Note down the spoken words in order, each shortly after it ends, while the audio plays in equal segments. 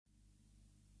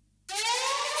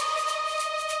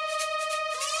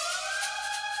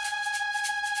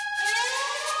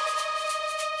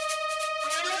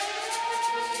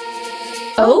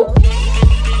Oh.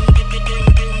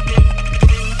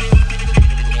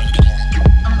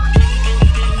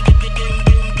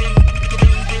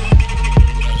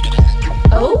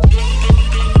 Oh.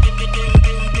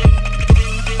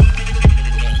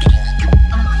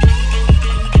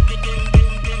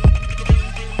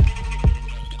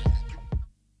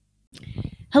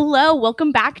 Hello,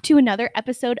 welcome back to another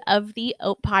episode of the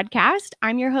Oat Podcast.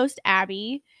 I'm your host,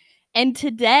 Abby, and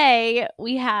today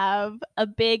we have a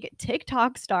big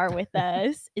TikTok star with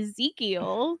us,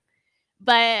 Ezekiel.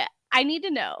 But I need to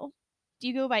know, do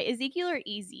you go by Ezekiel or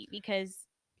Easy? Because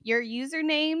your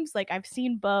usernames, like I've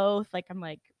seen both. Like I'm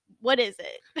like, what is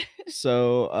it?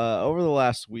 So over the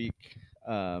last week,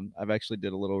 I've actually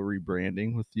did a little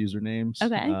rebranding with usernames.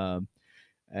 Okay.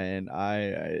 And I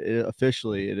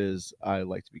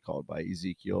like to be called by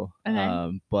Ezekiel.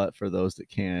 Okay. But for those that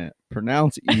can't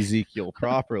pronounce Ezekiel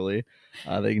properly,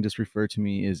 they can just refer to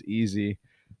me as Easy.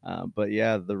 But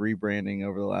yeah, the rebranding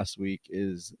over the last week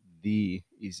is the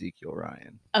Ezekiel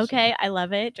Ryan. Okay, so. I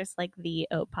love it. Just like the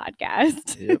Oat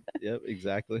Podcast. Yep,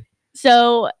 exactly.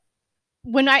 So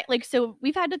so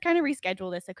we've had to kind of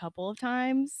reschedule this a couple of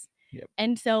times. Yep.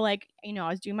 And so I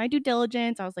was doing my due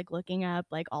diligence. I was like looking up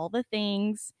like all the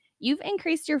things. You've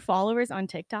increased your followers on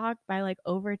TikTok by like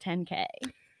over 10K.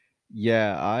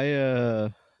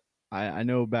 Yeah, I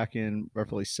know back in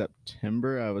roughly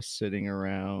September, I was sitting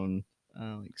around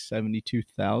like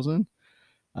 72,000.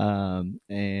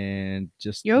 And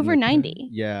just you're over 90.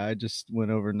 Yeah, I just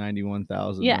went over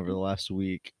 91,000 over the last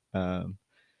week.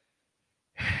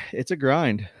 It's a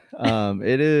grind.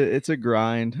 It's a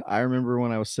grind. I remember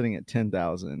when I was sitting at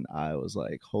 10,000, I was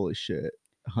like, holy shit,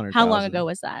 100,000. How long ago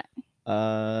was that?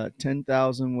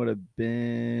 10,000 would have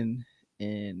been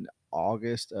in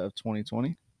August of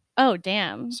 2020. Oh,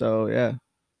 damn. So yeah,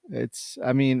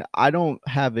 I don't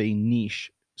have a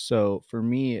niche. So for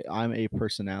me, I'm a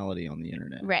personality on the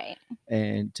internet. Right.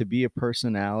 And to be a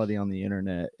personality on the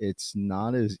internet, it's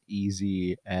not as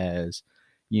easy as,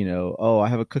 I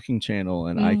have a cooking channel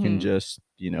and I can just,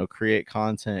 create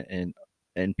content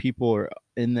and people are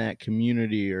in that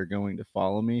community are going to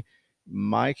follow me.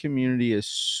 My community is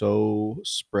so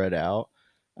spread out.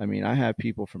 I mean, I have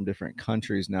people from different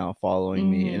countries now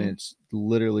following me, and it's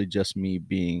literally just me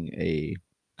being a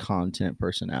content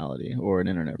personality or an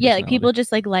internet personality. Yeah, like people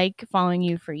just like following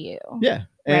you for you. Yeah.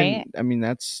 Right. And I mean,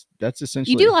 that's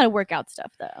essentially. You do a lot of workout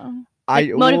stuff though.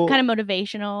 Like kind of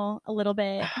motivational a little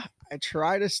bit. I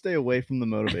try to stay away from the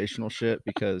motivational shit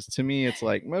because to me, it's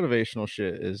like motivational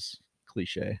shit is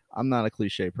cliche. I'm not a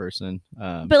cliche person.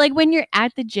 But like when you're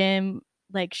at the gym,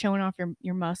 like showing off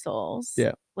your muscles.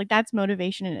 Yeah. Like that's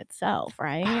motivation in itself,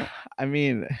 right? I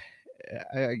mean,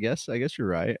 I guess you're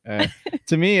right.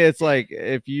 To me, it's like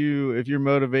if you're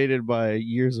motivated by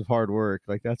years of hard work,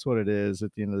 like that's what it is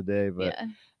at the end of the day. But yeah.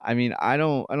 I mean, I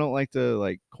don't like to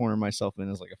like corner myself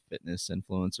in as like a fitness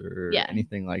influencer or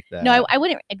anything like that. No, I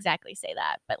wouldn't exactly say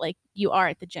that, but like you are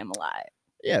at the gym a lot.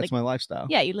 Yeah, it's my lifestyle.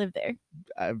 Yeah, you live there.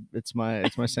 It's my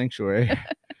sanctuary.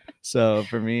 So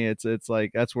for me, it's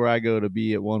like that's where I go to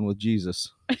be at one with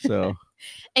Jesus. So,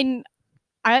 and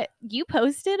you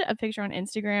posted a picture on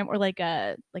Instagram or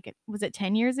was it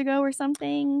 10 years ago or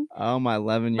something? Oh, my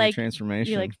 11-year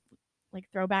transformation. You like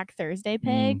throwback Thursday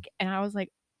pic, and I was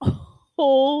like,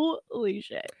 holy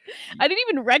shit! I didn't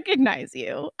even recognize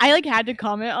you. I like had to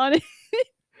comment on it.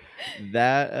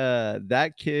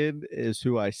 That kid is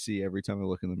who I see every time I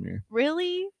look in the mirror.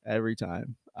 Really? Every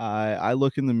time I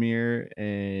look in the mirror,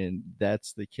 and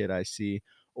that's the kid I see.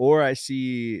 Or I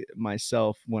see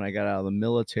myself when I got out of the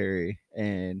military,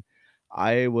 and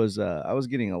I was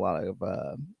getting a lot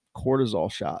of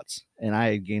cortisol shots, and I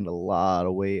had gained a lot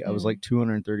of weight. I was like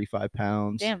 235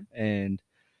 pounds. Damn. And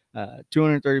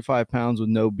 235 pounds with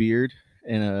no beard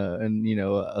and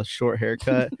a short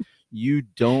haircut. You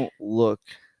don't look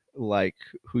like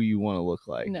who you want to look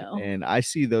like. No. And I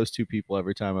see those two people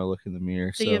every time I look in the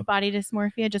mirror. So you have body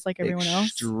dysmorphia just like everyone else?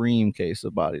 Extreme case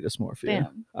of body dysmorphia.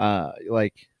 Damn.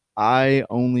 Like I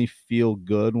only feel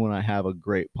good when I have a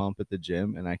great pump at the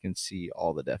gym and I can see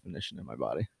all the definition in my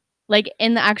body. Like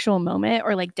in the actual moment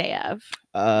or like day of?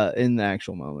 In the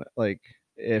actual moment. Like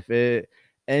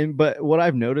but what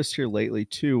I've noticed here lately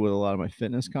too with a lot of my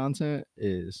fitness content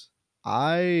is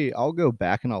I'll go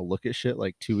back and I'll look at shit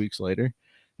like 2 weeks later and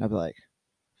I'll be like,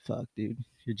 fuck dude,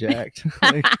 you're jacked.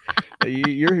 Like,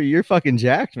 you're fucking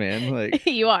jacked, man. Like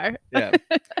you are. Yeah.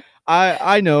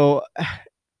 I know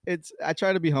I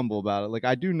try to be humble about it. Like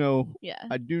I do know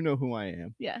who I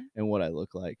am and what I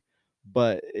look like.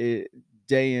 But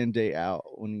day in, day out,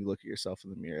 when you look at yourself in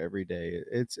the mirror every day,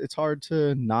 it's hard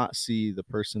to not see the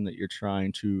person that you're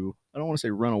trying to, I don't want to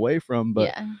say run away from,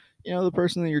 but the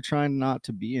person that you're trying not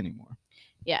to be anymore.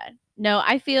 Yeah. No,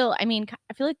 I feel like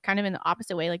kind of in the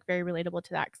opposite way, like very relatable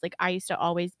to that. Cause like I used to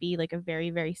always be like a very,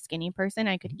 very skinny person.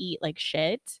 I could eat like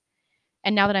shit.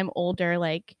 And now that I'm older,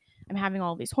 like I'm having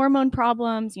all these hormone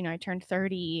problems. I turned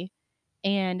 30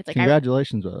 and it's like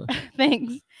Congratulations, brother.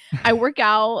 Thanks. I work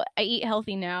out, I eat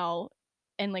healthy now.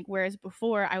 And like whereas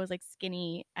before I was like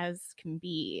skinny as can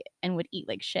be and would eat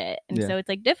like shit. And so it's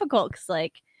like difficult because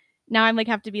like now I'm like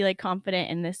have to be like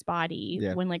confident in this body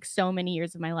when like so many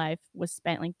years of my life was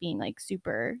spent like being like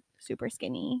super, super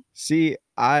skinny. See,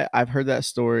 I've heard that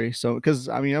story. So, because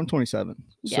I mean, I'm 27,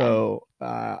 so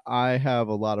I have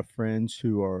a lot of friends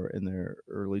who are in their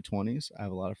early 20s. I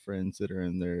have a lot of friends that are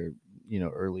in their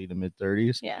early to mid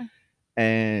 30s. Yeah,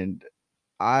 and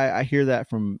I hear that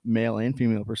from male and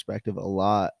female perspective a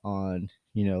lot on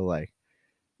like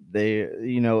they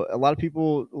a lot of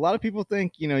people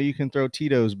think you can throw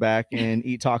Tito's back and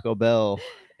eat Taco Bell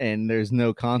and there's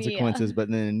no consequences, but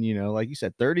then like you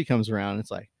said, 30 comes around, it's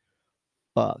like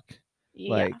fuck,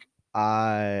 like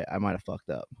I might have fucked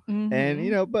up.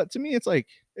 And but to me it's like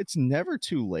it's never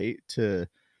too late to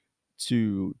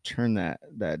turn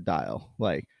that dial.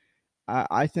 Like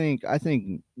I think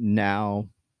now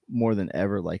more than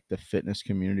ever, like the fitness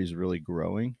community is really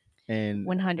growing. And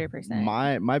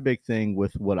 100%. my big thing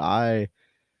with what I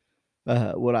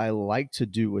like to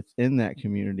do within that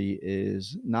community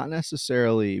is not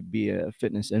necessarily be a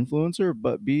fitness influencer,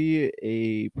 but be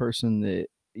a person that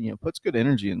puts good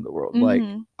energy in the world. Like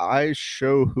I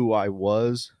show who I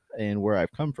was and where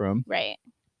I've come from, Right.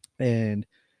 and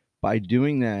by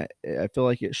doing that, I feel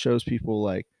like it shows people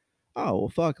like, oh well,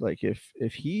 fuck, like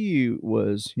if he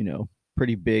was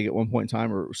pretty big at one point in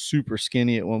time or super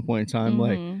skinny at one point in time,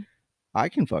 like I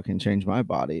can fucking change my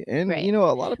body. And Right. a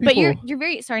lot of people. But you're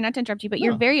very sorry not to interrupt you, but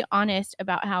you're very honest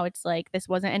about how it's like this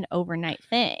wasn't an overnight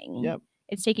thing. Yep.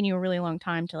 It's taken you a really long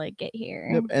time to like get here.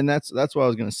 Yep. And that's what I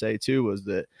was gonna say too, was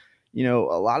that a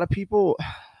lot of people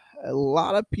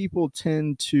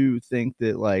tend to think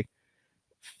that like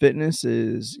fitness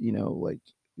is like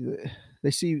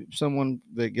they see someone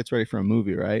that gets ready for a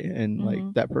movie, right? And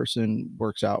like that person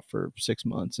works out for 6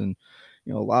 months, and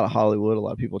a lot of Hollywood, a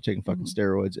lot of people are taking fucking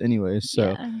steroids anyways.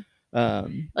 So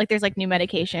like there's like new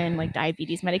medication, like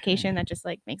diabetes medication that just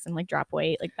like makes them like drop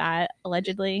weight like that,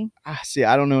 allegedly. See,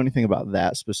 I don't know anything about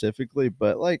that specifically,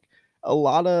 but like a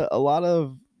lot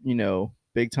of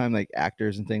big time like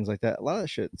actors and things like that, a lot of that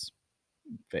shit's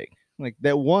fake. Like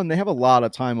that one, they have a lot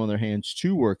of time on their hands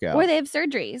to work out, or they have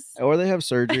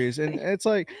surgeries, and it's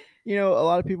like a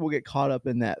lot of people get caught up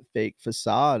in that fake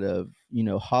facade of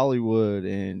Hollywood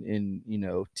and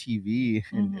TV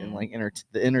and like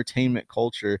the entertainment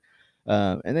culture,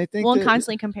 and they think and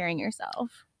constantly comparing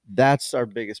yourself. That's our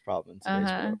biggest problem in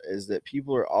today's world, is that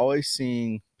people are always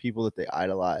seeing people that they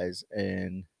idolize,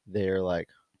 and they're like,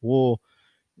 well,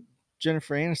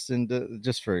 Jennifer Aniston,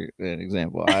 just for an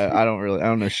example, I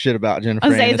don't know shit about Jennifer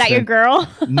Aniston. Is that your girl?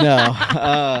 No,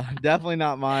 definitely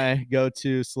not my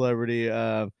go-to celebrity.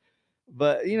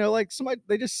 But like somebody,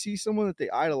 they just see someone that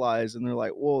they idolize and they're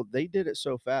like, well, they did it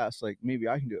so fast, like maybe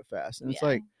I can do it fast. And it's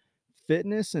like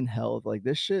fitness and health, like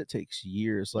this shit takes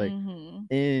years. Like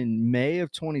in May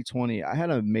of 2020, I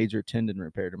had a major tendon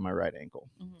repair to my right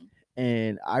ankle.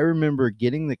 And I remember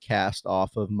getting the cast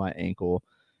off of my ankle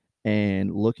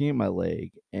and looking at my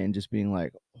leg and just being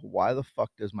like, why the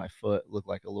fuck does my foot look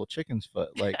like a little chicken's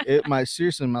foot? Like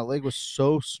seriously, my leg was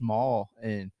so small,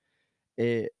 and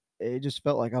it just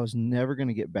felt like I was never going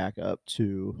to get back up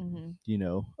to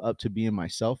up to being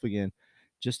myself again.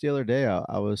 Just the other day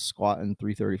I was squatting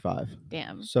 335.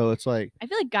 Damn. So it's like, I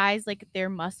feel like guys, like their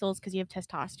muscles, because you have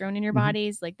testosterone in your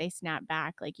bodies, like they snap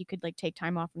back. Like you could like take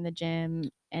time off from the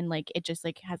gym and like it just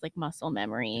like has like muscle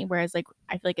memory. Whereas like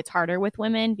I feel like it's harder with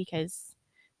women because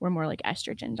we're more like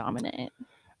estrogen dominant.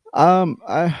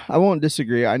 I won't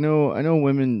disagree. I know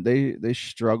women, they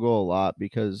struggle a lot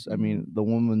because I mean the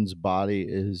woman's body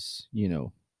is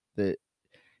that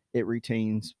it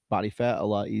retains body fat a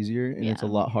lot easier, and it's a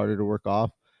lot harder to work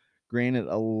off. Granted,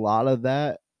 a lot of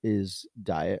that is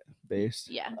diet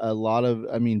based. A lot of,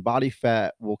 I mean, body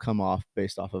fat will come off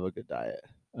based off of a good diet.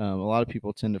 A lot of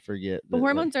people tend to forget that, but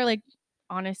hormones are like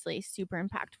honestly super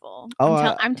impactful.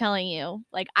 Oh, I'm telling you,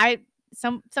 like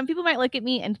some people might look at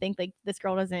me and think like this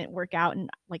girl doesn't work out and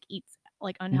like eats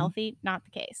like unhealthy. Not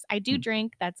the case. I do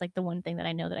drink. That's like the one thing that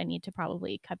I know that I need to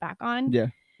probably cut back on. Yeah.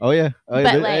 Oh yeah. But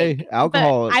like hey,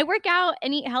 alcohol. But I work out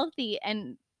and eat healthy,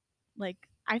 and like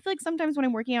I feel like sometimes when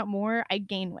I'm working out more, I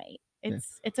gain weight.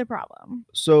 It's a problem.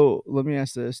 So let me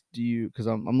ask this: do you? Because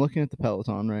I'm looking at the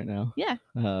Peloton right now. Yeah.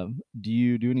 Do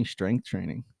you do any strength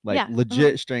training, like Yeah.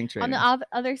 legit strength On training? the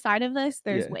other side of this,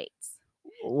 there's Yeah. weights.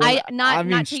 When I mean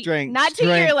Not to your training.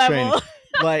 level.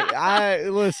 Like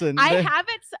listen. I have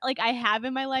it like I have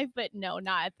in my life, but no,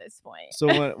 not at this point. So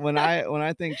when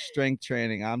I think strength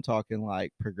training, I'm talking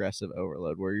like progressive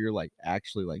overload, where you're like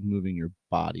actually like moving your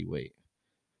body weight.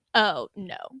 Oh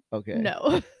no. Okay.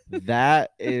 No.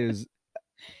 That is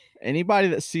anybody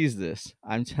that sees this,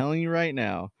 I'm telling you right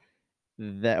now,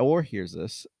 that or hears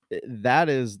this, that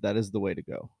is the way to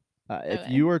go. If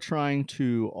Okay. you are trying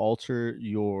to alter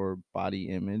your body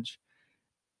image,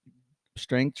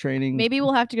 strength training, Maybe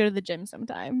we'll have to go to the gym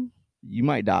sometime. you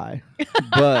might die.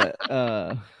 But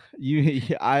you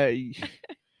I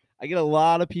get a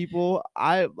lot of people.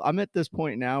 I'm at this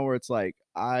point now where it's like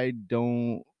I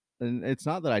don't, and it's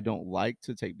not that I don't like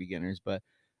to take beginners, but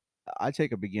I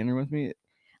take a beginner with me.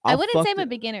 I I'll wouldn't fuck say I'm a the,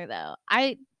 beginner though.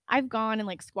 I've gone and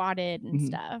like squatted and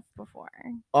stuff before.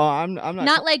 Oh, I'm not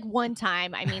Not like one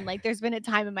time. I mean, like there's been a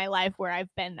time in my life where I've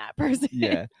been that person.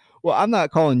 Yeah. Well, I'm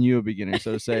not calling you a beginner,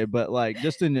 so to say, but like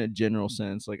just in a general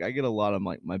sense, like I get a lot of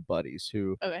like my buddies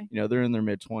who, Okay. they're in their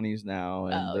mid-20s now,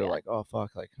 and Oh, they're yeah. like, "Oh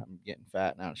fuck, like I'm getting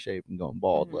fat and out of shape and going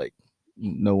bald. Mhm. Like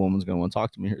no woman's gonna want to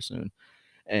talk to me here soon."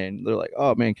 And they're like,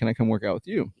 "Oh man, can I come work out with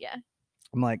you?" Yeah.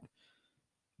 I'm like,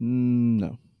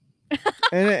 No.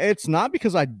 And it's not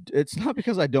because I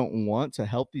don't want to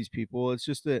help these people. It's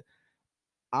just that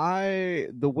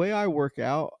the way I work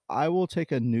out, I will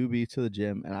take a newbie to the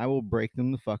gym and I will break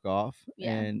them the fuck off,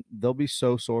 Yeah. and they'll be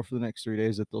so sore for the next 3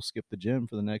 days that they'll skip the gym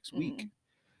for the next week. Mhm.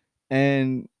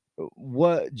 And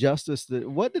what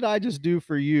did I just do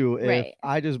for you if Right.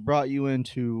 I just brought you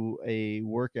into a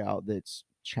workout that's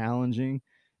challenging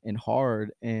and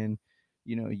hard, and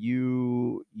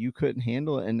you couldn't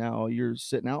handle it, and now you're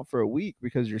sitting out for a week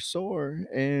because you're sore,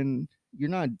 and I'm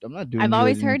not doing I've you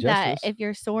always any heard that justice. if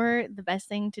you're sore, the best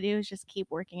thing to do is just keep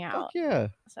working Fuck out. yeah.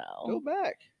 Go So,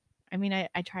 back. I mean, I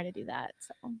try to do that.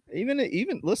 So,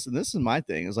 Even listen, this is my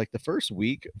thing. Is like the first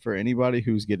week for anybody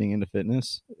who's getting into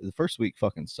fitness, the first week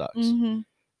fucking sucks. mhm.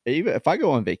 Even if I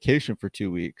go on vacation for 2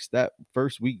 weeks, that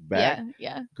first week back,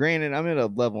 Yeah. Yeah. granted, I'm at a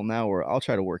level now where I'll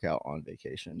try to work out on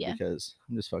vacation Yeah. because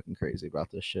I'm just fucking crazy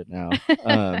about this shit now.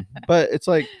 But it's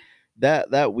like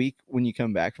that week when you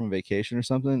come back from vacation or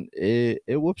something, it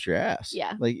whoops your ass.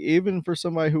 Yeah. Like even for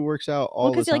somebody who works out Well,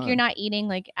 all the because like you're time. not eating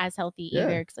like as healthy Yeah.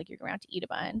 either, because like you're going to eat a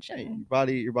bunch. Yeah, And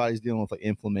your body's dealing with like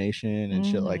inflammation and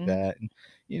shit like Mhm. that, and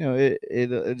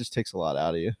it just takes a lot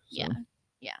out of you. So. Yeah.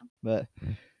 Yeah. But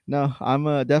no, I'm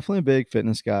definitely a big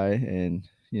fitness guy, and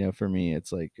for me,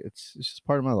 it's like it's just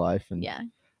part of my life, and Yeah.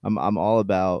 I'm all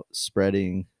about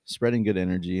spreading good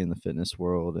energy in the fitness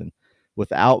world, and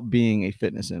without being a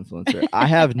fitness influencer, I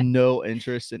have no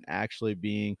interest in actually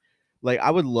being like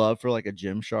I would love for like a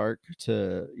Gymshark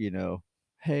to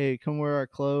hey, come wear our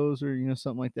clothes or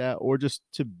something like that, or just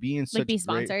to be in Like such be great.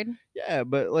 sponsored. Yeah,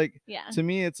 but like Yeah. to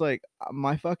me, it's like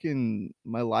my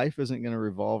life isn't gonna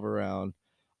revolve around,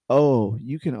 oh,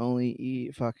 you can only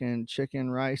eat fucking chicken,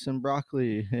 rice, and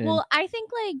broccoli. And Well, I think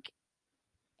like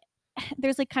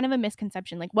there's like kind of a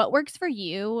misconception. Like what works for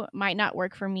you might not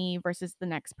work for me versus the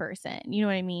next person. You know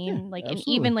what I mean? Like, and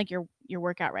absolutely. even like your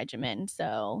workout regimen.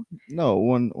 So No,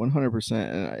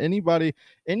 100%. And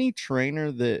any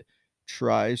trainer that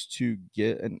tries to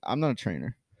get, and I'm not a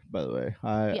trainer, by the way.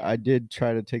 yeah. I did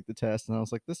try to take the test, and I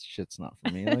was like, this shit's not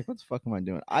for me. Like, what the fuck am I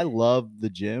doing? I love the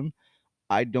gym.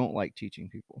 I don't like teaching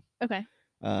people. Okay.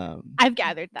 Um, I've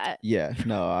gathered that. Yeah,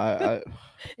 no,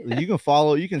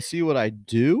 you can see what I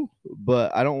do,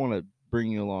 but I don't want to bring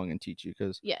you along and teach you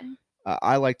because Yeah.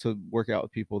 I like to work out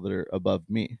with people that are above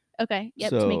me. Okay. Yep.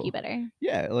 To make you So better.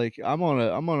 yeah, like I'm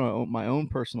on my own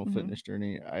personal Mhm. fitness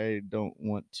journey. I don't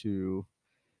want to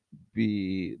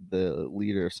be the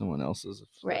leader of someone else's, if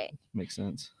Right. that makes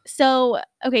sense. So,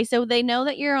 okay, so they know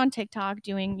that you're on TikTok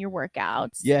doing your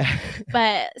workouts. Yeah.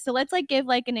 But so let's like give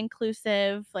like an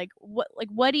inclusive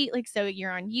what do you like, so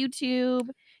you're on YouTube,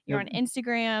 you're Yep. on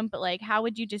Instagram, but like how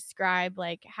would you describe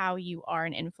like how you are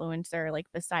an influencer, like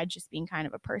besides just being kind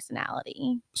of a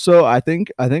personality? So I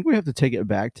think we have to take it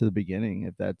back to the beginning,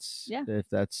 if that's Yeah. the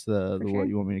For what sure.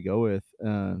 you want me to go with.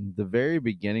 The very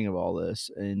beginning of all this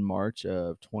in March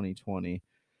of 2020,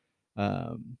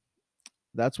 um,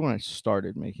 that's when I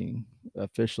started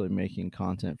officially making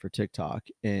content for TikTok.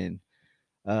 And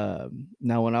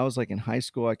now when I was like in high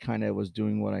school, I kind of was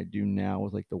doing what I do now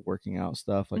with like the working out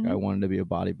stuff. Like I Mhm. wanted to be a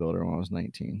bodybuilder when I was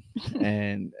 19,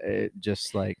 and it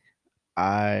just like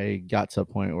I got to a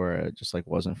point where it just like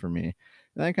wasn't for me.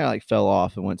 And I kind of like fell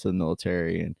off and went to the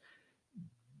military, and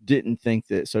didn't think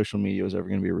that social media was ever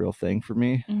going to be a real thing for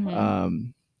me.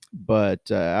 Mhm. But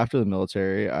after the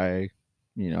military, I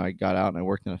got out and I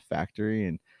worked in a factory,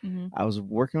 and Mhm. I was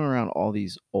working around all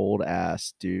these old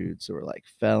ass dudes who were like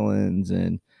felons,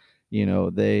 and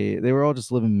they were all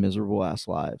just living miserable ass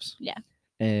lives. Yeah.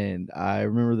 And I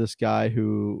remember this guy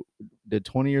who did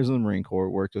 20 years in the Marine Corps,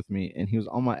 worked with me, and he was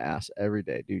on my ass every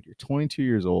day. Dude, you're 22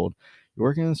 years old. You're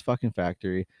working in this fucking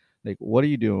factory. Like, what are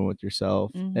you doing with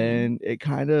yourself? Mhm. And it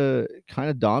kind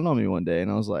of dawned on me one day,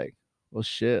 and I was like, well,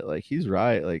 shit, like he's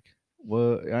right. Like,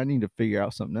 well, I need to figure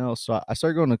out something else. So I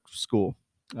started going to school,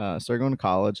 started going to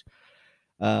college,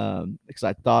 because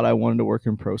I thought I wanted to work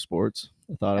in pro sports.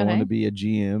 I thought I wanted Okay. to be a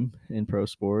GM in pro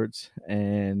sports,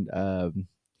 and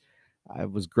I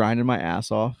was grinding my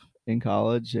ass off in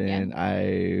college, Yeah. and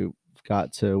I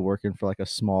got to working for like a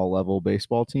small level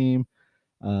baseball team.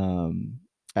 Um,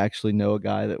 I actually know a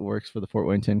guy that works for the Fort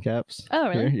Wayne Tin Caps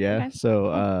Oh, here. really? Yeah. Okay. So,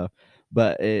 Cool.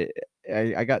 but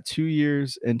I got 2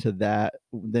 years into that,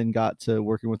 then got to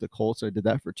working with the Colts. I did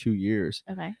that for 2 years.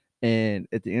 Okay. And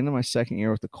at the end of my second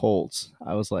year with the Colts,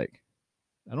 I was like,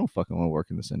 I don't fucking want to work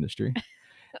in this industry.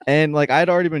 And like I'd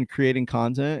already been creating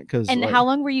content because And like how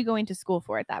long were you going to school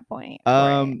for at that point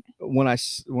for it?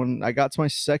 when I got to my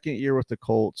second year with the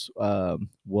Colts,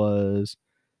 was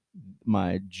in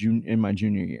my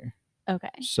junior year. Okay.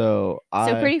 So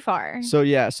So pretty far.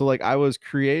 like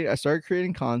I started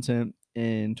creating content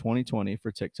in 2020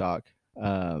 for TikTok.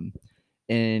 Um,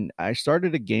 and I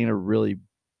started to gain a really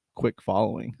quick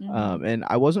following. Mhm. And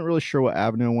I wasn't really sure what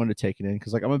avenue I wanted to take it in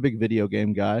because like I'm a big video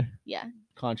game guy. Yeah.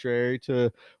 Contrary to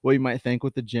what you might think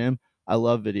with the gym, I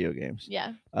love video games.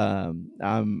 Yeah.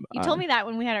 I'm You told me that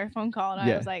when we had our phone call, and I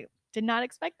Yeah. was like, did not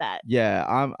expect that. Yeah,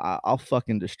 I'll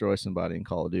fucking destroy somebody in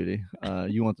Call of Duty.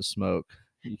 You want the smoke?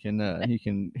 You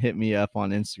can hit me up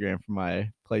on Instagram for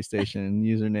my PlayStation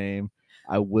username.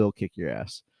 I will kick your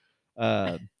ass.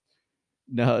 Uh,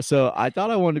 no, so I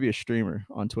thought I wanted to be a streamer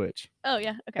on Twitch, Oh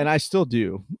yeah. Okay. and I still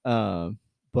do.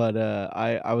 But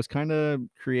I was kind of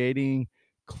creating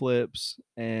clips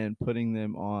and putting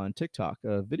them on TikTok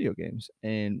of video games,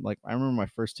 and like I remember my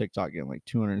first TikTok getting like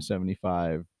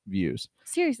 275 views,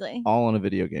 Seriously. all on a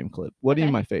video game clip. Wasn't even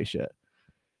Okay. my face yet.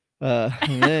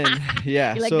 And then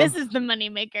yeah, You're like, so this is the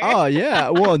moneymaker. oh yeah,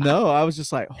 well no, I was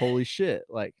just like, holy shit,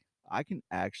 like I can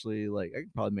actually like I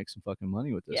can probably make some fucking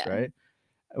money with this, Yeah. right?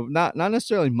 Not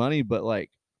necessarily money, but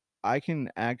like I can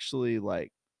actually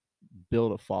like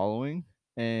build a following,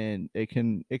 and it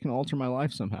can alter my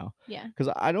life somehow. Yeah.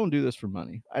 Because I don't do this for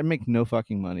money. I make no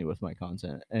fucking money with my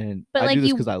content, and But I like do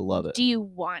this because I love it. do you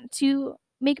want to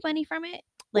make money from it?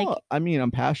 Like, Well, I mean,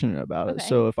 I'm passionate about it. okay.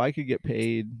 So if I could get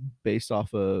paid based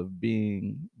off of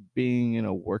being in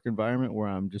a work environment where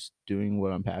I'm just doing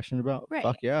what I'm passionate about, Right.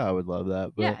 fuck yeah, I would love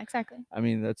that. But Yeah, exactly. I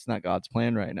mean, that's not God's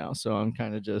plan right now. So I'm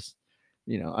kind of just,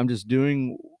 I'm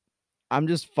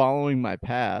just following my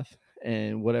path,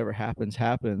 and whatever happens,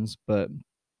 happens. But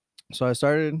so I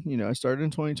started in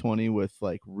 2020 with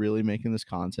like really making this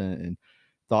content, and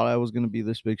thought I was going to be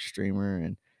this big streamer.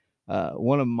 And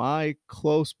one of my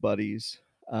close buddies,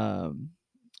 um,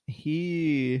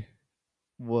 he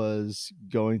was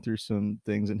going through some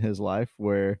things in his life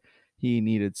where he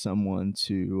needed someone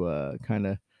to kind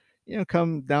of,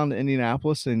 come down to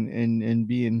Indianapolis and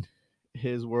be in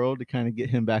his world to kind of get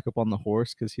him back up on the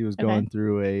horse because he was Okay. going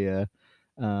through a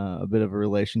bit of a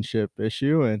relationship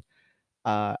issue. And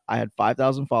I had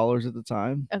 5,000 followers at the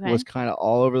time. Okay. Was kind of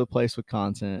all over the place with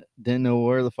content. Didn't know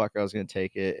where the fuck I was going to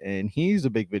take it. And he's a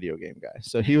big video game guy.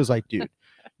 So he was like, dude,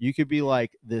 you could be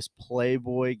like this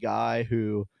playboy guy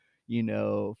who,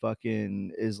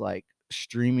 fucking is like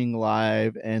streaming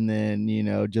live, and then,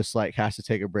 just like has to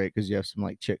take a break because you have some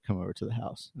like chick come over to the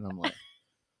house. And I'm like,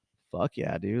 fuck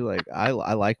yeah, dude. Like, I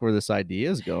like where this idea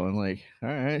is going. Like, all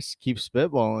right, keep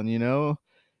spitballing.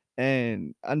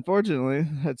 And unfortunately,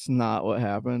 that's not what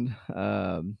happened.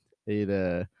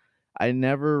 It I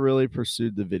never really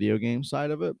pursued the video game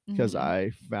side of it because Mhm. I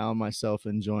found myself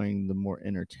enjoying the more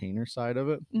entertainer side of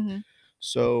it. Mhm.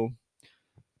 So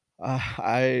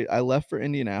I left for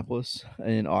Indianapolis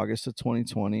in August of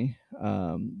 2020,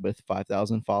 with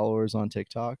 5,000 followers on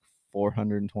TikTok,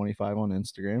 425 on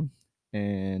Instagram,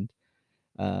 and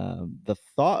the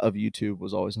thought of YouTube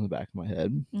was always in the back of my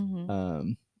head.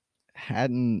 Mhm.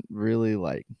 Hadn't really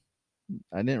like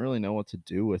I didn't really know what to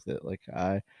do with it.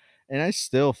 And I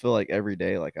still feel like every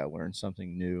day, like I learn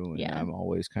something new, and Yeah. I'm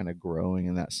always kind of growing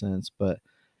in that sense. But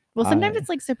Well, sometimes it's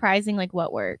like surprising, like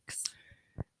what works.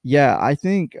 yeah, I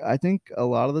think a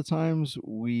lot of the times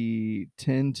we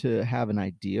tend to have an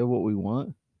idea of what we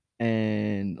want,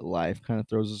 and life kind of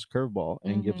throws us a curveball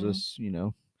and gives Mhm. us,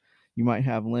 you might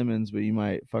have lemons, but you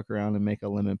might fuck around and make a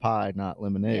lemon pie, not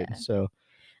lemonade. Yeah. So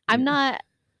I'm not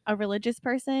a religious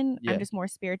person. Yeah. I'm just more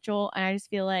spiritual. And I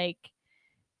just feel like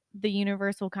the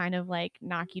universe will kind of like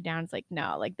knock you down. It's like,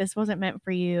 no, like this wasn't meant for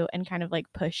you, and kind of like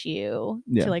push you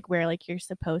to like where like you're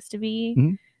supposed to be.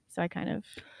 Mhm. So I kind of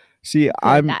see, feel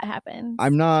like that happens.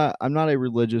 I'm not a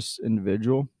religious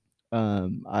individual.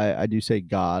 I do say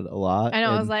God a lot. I know.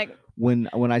 I was like, when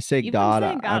I say you've God, been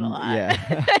saying God a I'm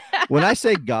lot. when I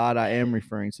say God, I am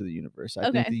referring to the universe. I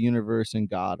think Okay. the universe and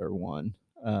God are one.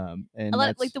 And a lot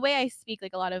that's like the way I speak,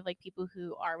 like a lot of like people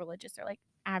who are religious are like,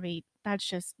 Abby, that's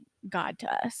just God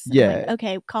to us. I'm like, yeah,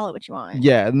 okay, call it what you want.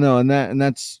 yeah, no, and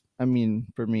that's I mean,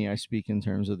 for me, I speak in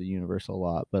terms of the universe a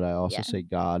lot, but I also Yeah. say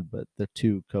God, but the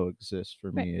two coexist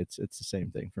for Right. me. It's the same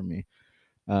thing for me.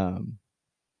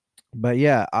 But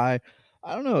yeah, I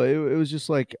don't know. It was just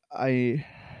like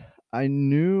I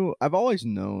knew I've always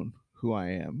known who I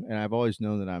am, and I've always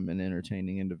known that I'm an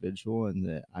entertaining individual and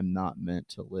that I'm not meant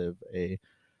to live a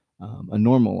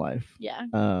normal life. Yeah.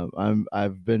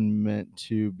 I've been meant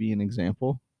to be an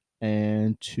example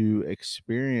and to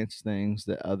experience things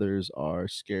that others are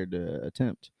scared to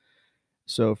attempt.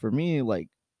 So for me, like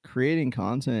creating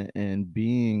content and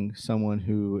being someone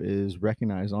who is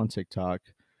recognized on TikTok,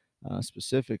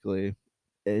 specifically,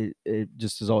 it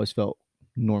just has always felt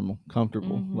normal,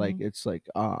 comfortable. Like it's like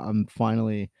I'm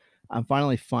finally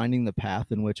finding the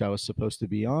path in which I was supposed to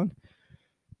be on.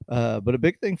 But a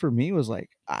big thing for me was like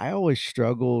I always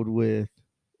struggled with,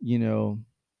 you know,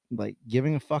 like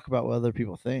giving a fuck about what other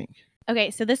people think. Okay,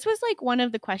 so this was like one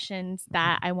of the questions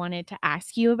that I wanted to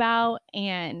ask you about,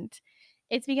 and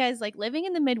it's because like living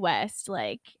in the Midwest,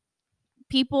 like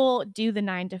people do the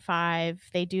 9 to 5,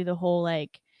 they do the whole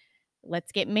like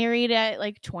let's get married at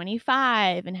like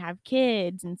 25 and have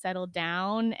kids and settle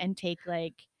down and take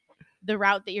like the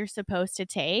route that you're supposed to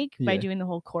take by doing the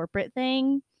whole corporate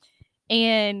thing.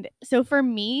 And so for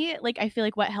me, like I feel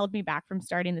like what held me back from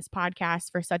starting this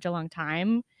podcast for such a long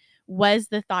time was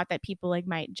the thought that people like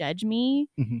might judge me.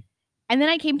 Mm-hmm. And then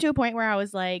I came to a point where I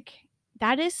was like,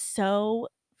 that is so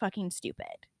fucking stupid.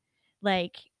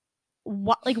 Like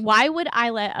why would I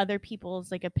let other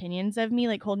people's like opinions of me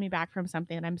like hold me back from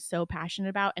something that I'm so passionate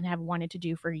about and have wanted to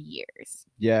do for years?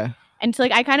 Yeah. And so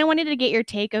like I kind of wanted to get your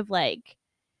take of like,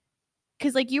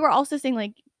 because like you were also saying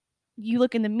like you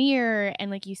look in the mirror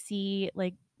and like you see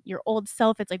like your old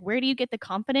self. It's like, where do you get the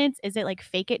confidence? Is it like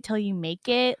fake it till you make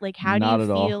it? Like how do Not you at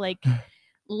feel all. like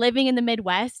living in the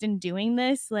Midwest and doing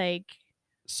this? Like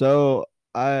So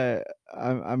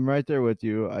I'm right there with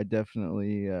you. I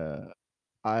definitely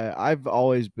I've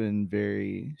always been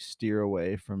very steer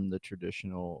away from the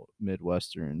traditional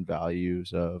Midwestern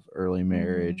values of early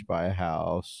marriage, buy a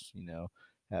house,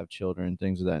 have children,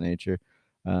 things of that nature.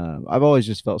 I've always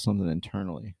just felt something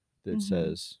internally that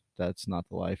says that's not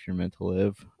the life you're meant to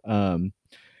live.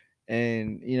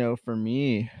 And for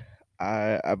me,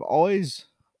 I've always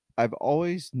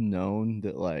known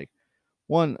that like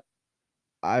one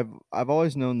I've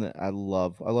always known that I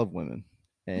love women,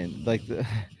 and like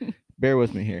bear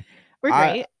with me here. we're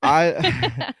great.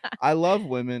 I love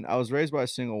women. I was raised by a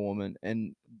single woman,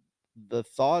 and the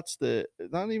thoughts that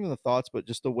not even the thoughts, but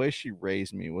just the way she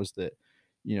raised me was that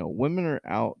women are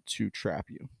out to trap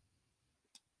you.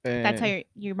 And that's how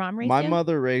your mom raised my you?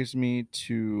 mother raised me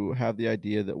to have the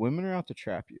idea that women are out to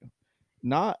trap you,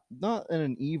 not in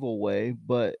an evil way,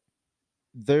 but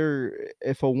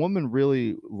if a woman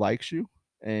really likes you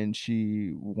and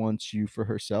she wants you for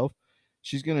herself,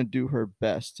 she's gonna do her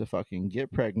best to fucking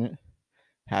get pregnant,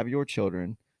 have your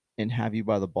children, and have you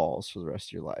by the balls for the rest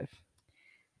of your life.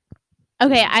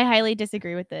 Okay, I highly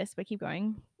disagree with this, but keep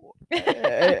going.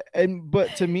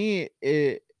 But to me,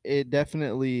 it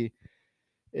definitely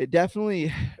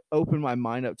opened my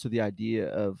mind up to the idea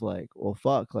of like, well,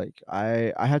 fuck, like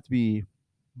I have to be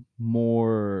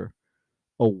more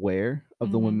aware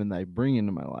of the women that I bring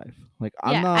into my life. Like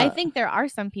I'm I not. think there are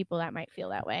some people that might feel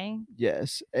that way.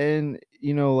 Yes, and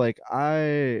like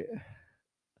I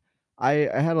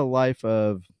had a life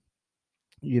of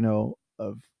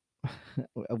of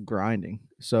of grinding.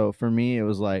 So for me, it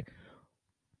was like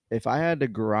if I had to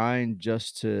grind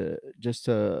just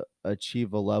to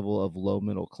achieve a level of low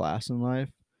middle class in life,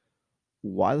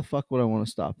 why the fuck would I want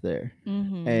to stop there?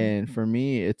 And for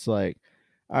me, it's like,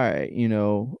 all right,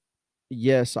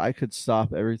 yes, I could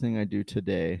stop everything I do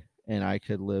today and I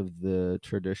could live the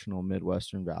traditional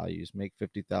Midwestern values, make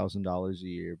 $50,000 a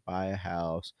year, buy a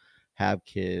house, have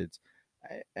kids.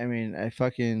 I mean,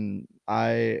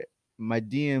 my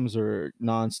DMs are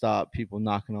nonstop, people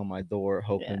knocking on my door,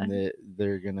 hoping that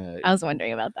they're gonna. I was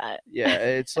wondering about that. Yeah,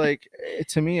 it's like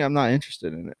to me, I'm not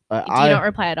interested in it. You don't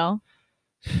reply at all?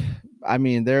 I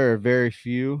mean, there are very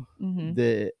few Mm-hmm.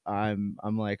 that I'm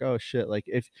like, oh shit. Like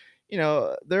if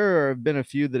there have been a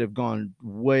few that have gone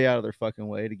way out of their fucking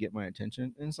way to get my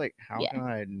attention. And it's like, how Yeah. can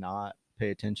I not pay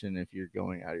attention if you're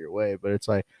going out of your way? But it's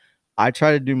like I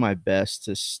try to do my best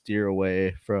to steer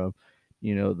away from,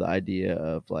 the idea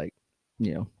of like,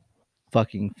 you know,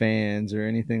 fucking fans or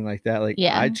anything like that. Like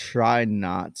Yeah. I try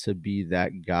not to be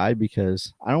that guy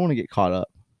because I don't want to get caught up.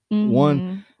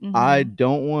 One, Mm-hmm. I Mm-hmm.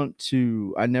 don't want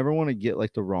to I never want to get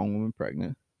like the wrong woman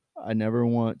pregnant. I never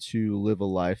want to live a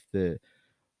life that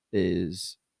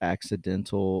is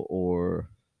accidental or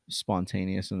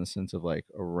spontaneous in the sense of like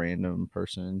a random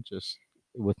person just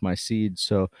with my seed.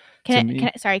 So to me,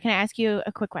 Can I ask you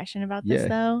a quick question about this yeah,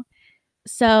 though?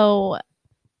 So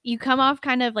you come off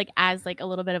kind of like as like a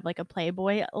little bit of like a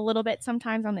playboy a little bit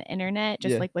sometimes on the internet,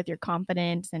 just yeah. like with your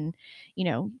confidence and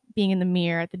being in the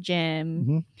mirror at the gym.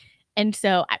 Hmm. And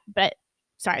so but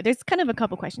sorry, there's kind of a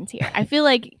couple questions here. I feel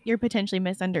like you're potentially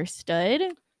misunderstood,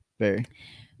 Very.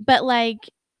 but like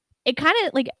it kind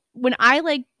of like when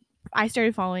I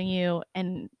started following you,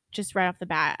 and just right off the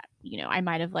bat, I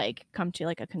might have like come to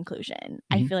like a conclusion.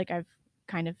 I Hmm. feel like I've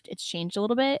kind of it's changed a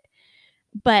little bit,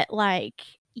 but like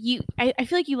I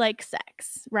feel like you like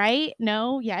sex, right?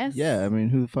 No? Yeah, I Yes? mean,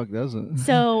 who the fuck doesn't?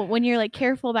 So when you're like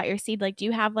careful about your seed, like do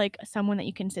you have like someone that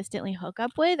you consistently hook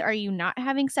up with? Are you not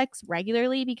having sex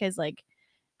regularly? Because like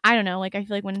I don't know, like I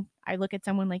feel like when I look at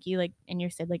someone like you, like and you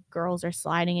said like girls are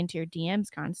sliding into your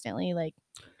DMs constantly, like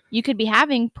you could be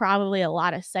having probably a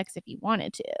lot of sex if you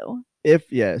wanted to. If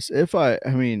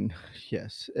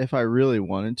I really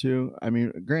wanted to, I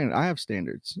mean, granted, I have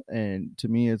standards, and to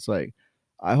me, it's like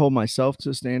I hold myself to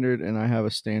a standard, and I have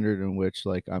a standard in which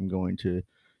like I'm going to,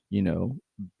 you know,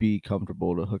 be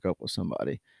comfortable to hook up with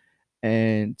somebody.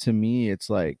 And to me, it's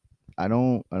like I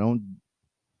don't,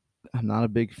 I'm not a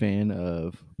big fan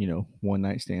of one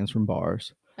night stands from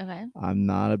bars. Okay. I'm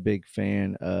not a big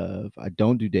fan of. I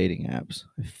don't do dating apps.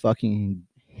 I fucking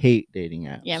hate dating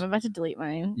Yeah, I'm apps. about to delete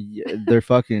mine. Yeah, they're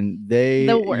fucking The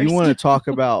you worst. want to talk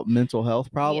about mental health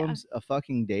Yeah. problems, a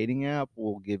fucking dating app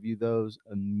will give you those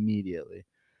immediately.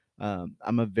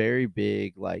 I'm a very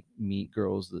big like meet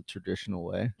girls the traditional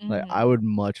way. Like I Mhm. would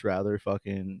much rather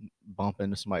fucking bump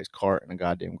into somebody's cart in a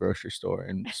goddamn grocery store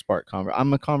and spark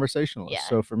I'm a conversationalist, Yeah.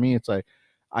 so for me it's like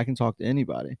I can talk to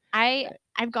anybody.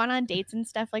 I've gone on dates and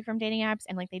stuff like from dating apps,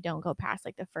 and like they don't go past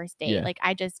like the first date. Yeah. Like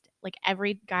I just like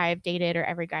every guy I've dated or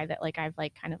every guy that like I've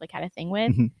like kind of like had a thing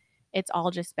with, Mhm. it's all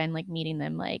just been like meeting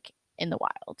them like in the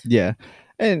wild. Yeah.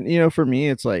 And for me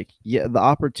it's like yeah, the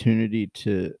opportunity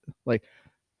to like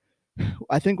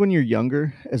I think when you're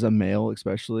younger, as a male,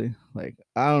 especially, like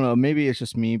I don't know, maybe it's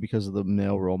just me because of the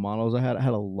male role models I had. I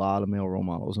had a lot of male role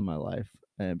models in my life,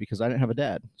 and because I didn't have a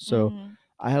dad, so Mhm.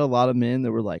 I had a lot of men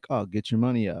that were like, "Oh, get your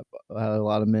money up." I had a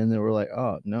lot of men that were like,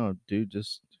 "Oh, no, dude,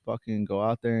 just fucking go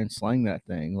out there and slang that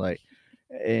thing." Like,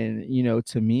 and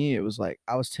to me, it was like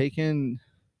I was taking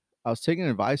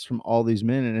advice from all these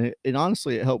men, and it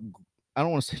honestly it helped. I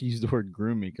don't want to use the word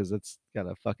groom me because that's got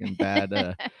a fucking bad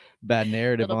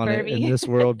narrative Little on it in pervy. this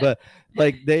world. But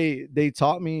like they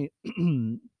taught me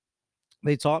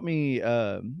they taught me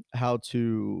how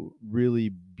to really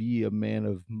be a man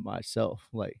of myself.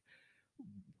 Like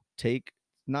take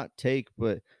not take,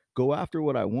 but go after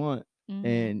what I want. Mhm.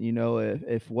 And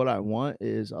if what I want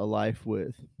is a life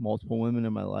with multiple women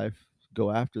in my life,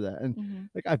 go after that. And Mhm.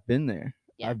 like I've been there.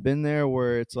 Yeah. I've been there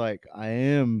where it's like I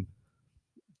am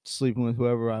sleeping with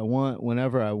whoever I want,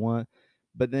 whenever I want.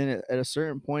 But then at a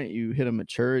certain point, you hit a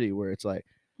maturity where it's like,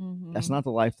 that's Mhm. not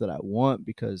the life that I want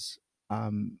because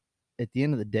I'm at the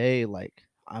end of the day, like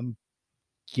I'm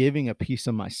giving a piece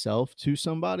of myself to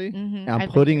somebody Mhm. and I'm I've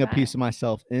been putting through a that. piece of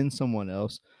myself in someone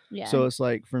else. Yeah. So it's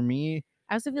like for me,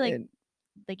 I also feel and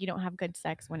like you don't have good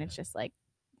sex when it's just like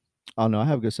oh no, I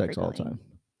have good sex all the frequently. time.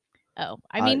 Oh,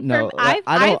 I I mean, for no, I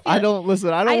I feel don't listen.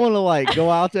 I don't I want to like go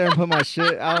out there and put my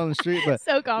shit out on the street, but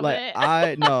so like confident.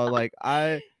 I no, like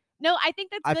No, I think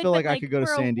that's I good, feel but like I like could go to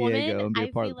for a San woman, Diego and be a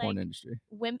I part of feel the porn like industry.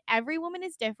 every woman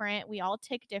is different. We all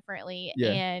tick differently, Yeah,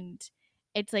 and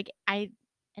it's like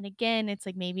and again, it's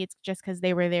like maybe it's just because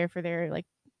they were there for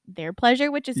their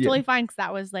pleasure, which is yeah, totally fine because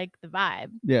that was like the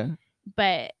vibe. yeah.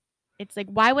 But it's like,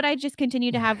 why would I just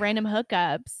continue to have random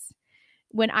hookups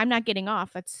when I'm not getting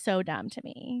off? That's so dumb to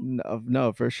me. No,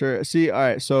 no, for sure. See, all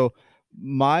right. So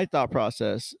my thought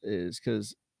process is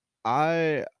because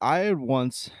I had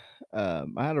once I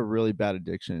had a really bad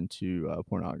addiction to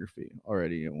pornography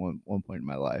already at one point in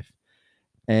my life,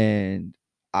 and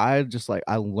I just like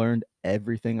I learned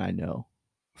everything I know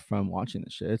from watching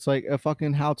this shit. It's like a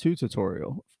fucking how-to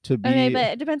tutorial to be. Okay,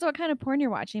 but it depends on what kind of porn you're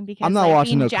watching, because I'm not like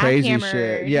watching being no crazy shit.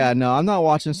 jackhammered Yeah, no, I'm not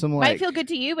watching some might like. feel good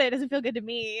to you, but it doesn't feel good to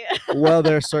me. Well,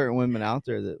 there are certain women out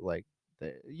there that like,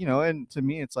 you know, and to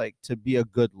me, it's like, to be a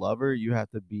good lover, you have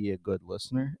to be a good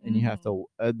listener, and you have to.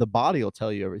 The body will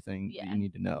tell you everything that you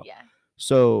need to know. Yeah.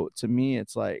 So to me,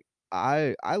 it's like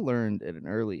I learned at an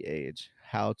early age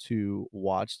how to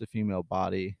watch the female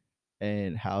body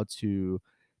and how to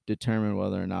determine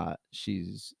whether or not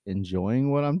she's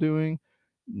enjoying what I'm doing,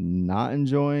 not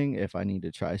enjoying, if I need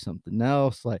to try something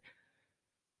else. Like,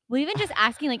 Well, even just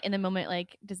asking, like, in the moment,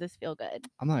 like, does this feel good?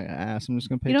 I'm not gonna ask. I'm just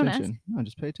gonna pay You don't ask? attention. No,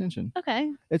 just pay attention.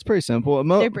 Okay. It's pretty simple.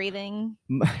 They're breathing.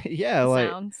 Yeah, like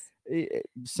Sounds.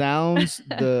 sounds.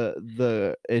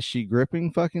 The is she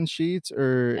gripping fucking sheets,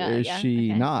 or is Yeah.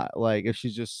 she Okay. not? Like, if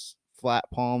she's just flat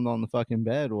palmed on the fucking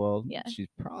bed, well, Yeah. she's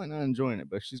probably not enjoying it.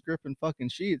 But if she's gripping fucking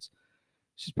sheets,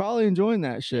 she's probably enjoying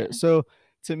that shit. Yeah. So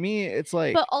to me, it's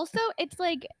like, But also, it's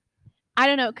like, I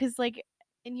don't know, because like,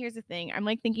 and here's the thing, I'm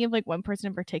like thinking of like one person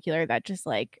in particular that just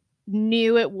like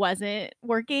knew it wasn't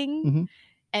working. Mhm.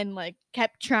 And like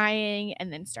kept trying,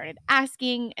 and then started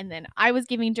asking, and then I was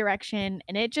giving direction,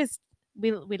 and it just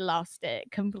we lost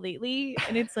it completely.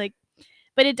 And it's like,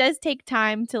 but it does take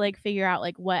time to like figure out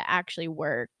like what actually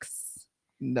works,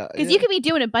 no, because you could be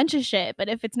doing a bunch of shit, but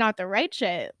if it's not the right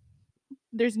shit,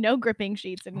 there's no gripping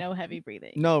sheets and no heavy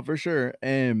breathing. no, for sure.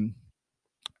 And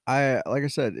like I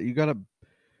said, you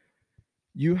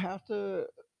have to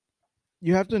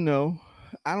know.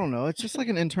 I don't know. It's just like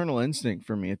an internal instinct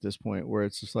for me at this point, where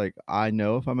it's just like, I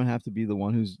know if I'm gonna have to be the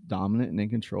one who's dominant and in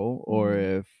control, or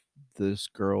if this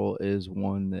girl is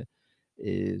one that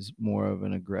is more of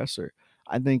an aggressor.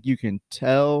 I think you can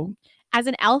tell. As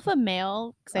an alpha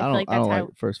male, because I feel like that's how.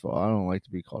 First of all, I don't like to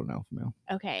be called an alpha male.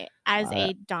 Okay, as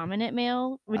a dominant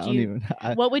male, How would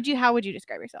you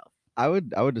describe yourself? I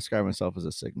would describe myself as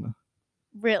a sigma.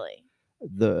 Really?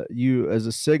 You as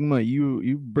a sigma,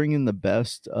 you bring in the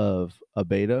best of a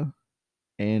beta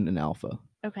and an alpha.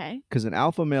 Okay. Because an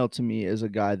alpha male to me is a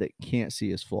guy that can't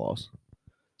see his flaws.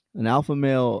 An alpha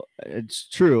male, it's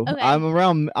true. Okay. I'm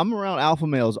around alpha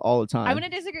males all the time. I'm gonna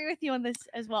disagree with you on this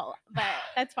as well, but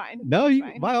that's fine. No, that's you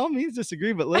fine. by all means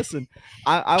disagree, but listen,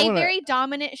 I want a very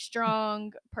dominant,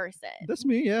 strong person. That's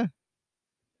me, yeah.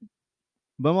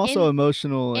 But I'm also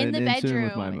emotional and in tune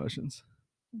with my emotions.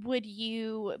 Would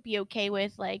you be okay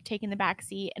with like taking the back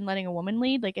seat and letting a woman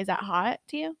lead? Like, is that hot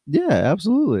to you? Yeah,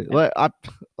 absolutely. Okay.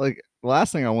 Like the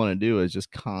last thing I want to do is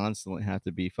just constantly have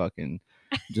to be fucking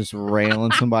just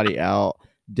railing somebody out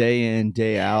day in,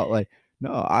 day out. Like,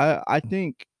 no, I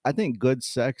think good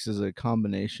sex is a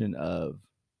combination of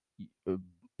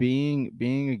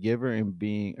being a giver and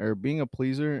being a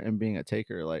pleaser and being a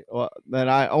taker. Like, well, then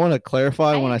I want to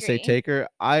clarify when I say taker,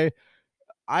 I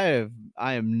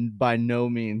am by no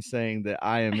means saying that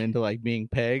I am into like being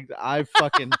pegged. I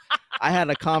had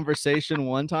a conversation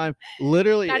one time,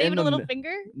 literally not even a little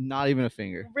finger, not even a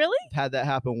finger. Really? Had that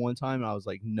happen one time, and I was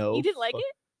like, no. You didn't like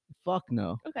it? Fuck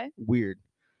no. Okay. Weird.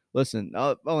 Listen,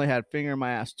 I've only had finger in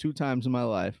my ass 2 times in my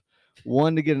life.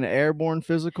 One to get an airborne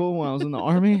physical when I was in the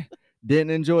army.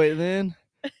 Didn't enjoy it then.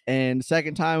 And the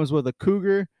second time was with a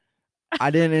cougar.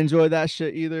 I didn't enjoy that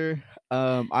shit either.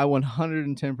 I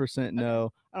 110%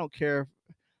 no. I don't care.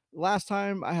 Last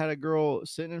time I had a girl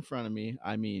sitting in front of me.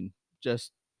 I mean,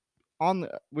 just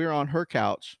we were on her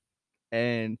couch,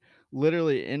 and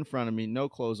literally in front of me, no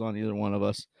clothes on either one of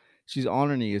us. She's on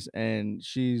her knees and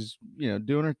she's,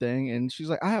 doing her thing, and she's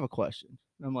like, I have a question.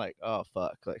 And I'm like, oh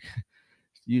fuck. Like,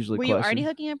 usually were you already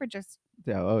hooking up or just?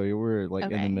 Yeah, we're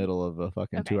like in the middle of a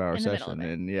fucking 2-hour session,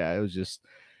 and yeah, it was just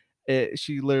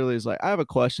she literally is like, I have a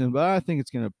question, but I think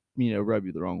it's gonna rub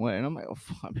you the wrong way. And I'm like, oh,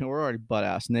 I mean, we're already butt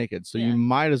ass naked, so you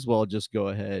might as well just go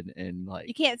ahead and like.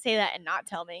 You can't say that and not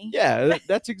tell me. Yeah,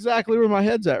 that's exactly where my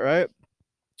head's at, right?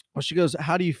 Well, she goes,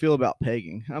 how do you feel about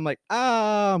pegging? I'm like,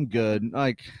 I'm good.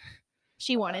 Like,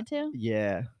 she wanted to.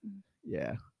 Yeah.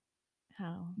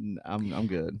 How? I'm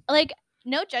good. Like,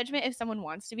 no judgment if someone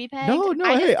wants to be pegged. No,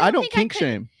 hey, I don't kink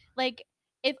shame. Like,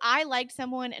 if I liked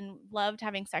someone and loved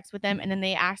having sex with them, and then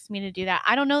they asked me to do that,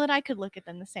 I don't know that I could look at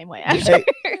them the same way after.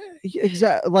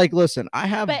 Exactly. Like, listen, I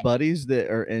have buddies that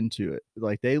are into it.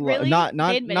 Like, they really?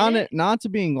 not to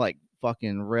being like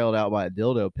fucking railed out by a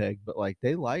dildo peg, but like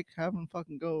they like having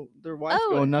fucking their wife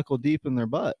go knuckle deep in their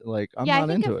butt. Like, I'm not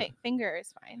into it. Finger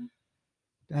is fine.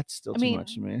 That's still too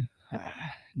much to me. Okay.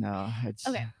 No, it's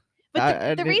okay.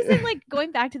 But the reason, like,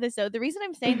 going back to this though, the reason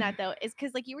I'm saying that though is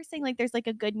because, like, you were saying, like, there's like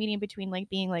a good medium between like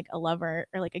being like a lover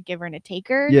or like a giver and a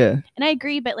taker. Yeah. And I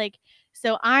agree, but like,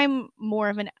 so I'm more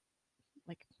of an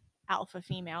like alpha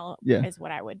female Yeah. is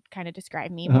what I would kind of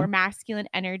describe me. Uh-huh. More masculine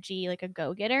energy, like a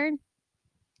go-getter.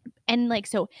 And like,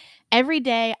 so every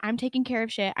day I'm taking care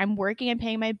of shit. I'm working and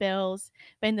paying my bills.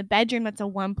 But in the bedroom, that's the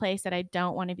one place that I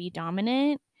don't want to be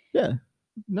dominant. Yeah.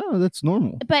 No, that's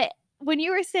normal. But when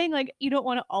you were saying like you don't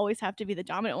want to always have to be the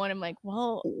dominant one, I'm like,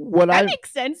 well, What that I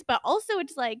makes sense. But also,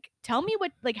 it's like, tell me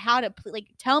what, like, how to, like,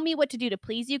 tell me what to do to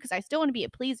please you, because I still want to be a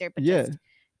pleaser, but yeah. just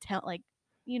tell, like,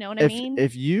 you know what I mean?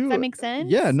 If Does that you make sense?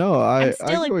 yeah, no, I'm I still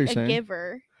get what you're a saying.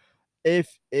 giver.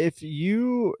 If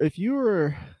you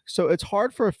were, so it's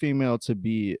hard for a female to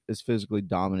be as physically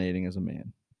dominating as a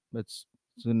man. That's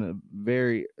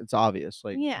it's obvious.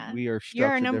 Like Yeah, we are you're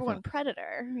our structured number one different.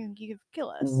 predator. You could kill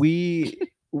us.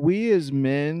 We as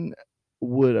men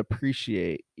would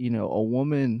appreciate, a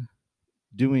woman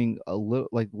doing a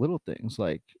little things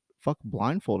like fuck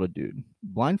blindfold a dude,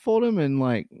 blindfold him and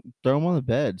like throw him on the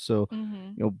bed. So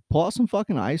Mm-hmm. pull out some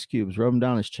fucking ice cubes, rub them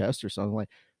down his chest or something. Like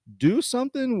do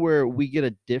something where we get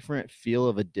a different feel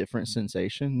of a different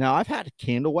sensation. Now I've had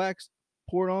candle wax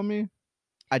poured on me.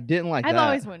 I didn't like I've that.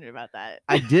 always wondered about that.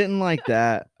 I didn't like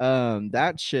that.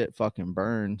 That shit fucking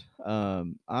burned.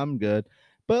 I'm good.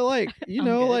 But like, I'm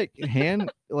good.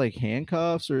 like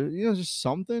handcuffs or just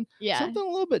something Yeah. a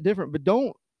little bit different, but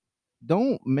don't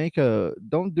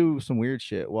do some weird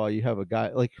shit while you have a guy.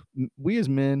 Like we as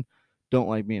men don't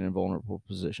like being in vulnerable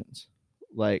positions.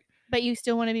 Like But you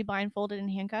still want to be blindfolded and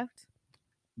handcuffed?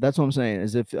 that's what I'm saying,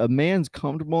 is if a man's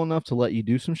comfortable enough to let you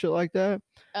do some shit like that,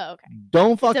 Oh, okay.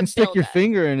 don't It's a fucking stick your buildup.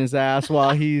 finger in his ass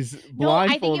while he's No, I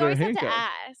think you blindfolded or always have to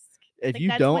handcuffed. ask. If Like, you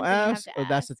that's don't one thing you have ask, to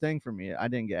that's the ask. thing for me. I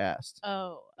didn't get asked.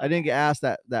 Oh, I didn't okay. get asked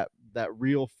that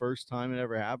real first time it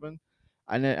ever happened.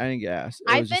 I didn't get asked. It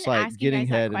I've was been just like asking getting guys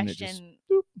that head and it just question,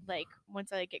 boop. like,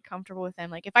 once I get comfortable with them.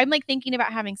 Like, if I'm like thinking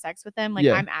about having sex with them, like,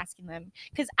 Yeah. I'm asking them,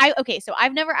 because so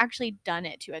I've never actually done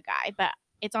it to a guy, but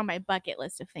it's on my bucket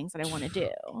list of things that I want to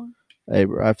do. Hey,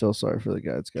 bro, I feel sorry for the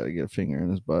guy that's got to get a finger in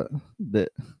his butt. That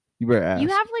you better ask. You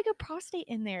have like a prostate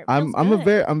in there. It feels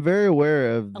good. I'm very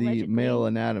aware of the Allegedly. male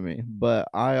anatomy, but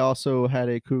I also had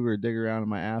a cougar dig around in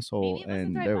my asshole, Maybe it wasn't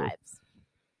and the right there was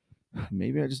vibes.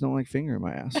 maybe I just don't like finger in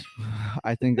my ass.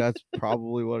 I think that's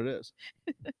probably what it is.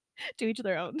 To each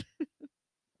their own.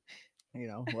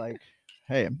 Like,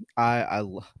 hey, I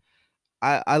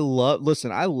love.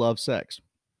 Listen, I love sex.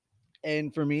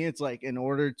 And for me, it's like in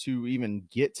order to even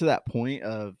get to that point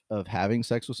of having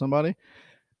sex with somebody,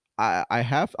 I'm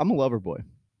a lover boy.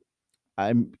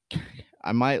 I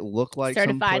might look like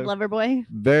Certified lover boy.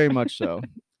 very much so.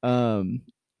 Um,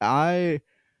 I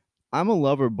I'm a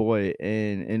lover boy,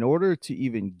 and in order to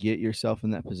even get yourself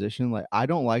in that position, like I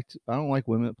don't like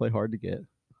women that play hard to get.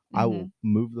 I will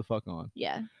move the fuck on.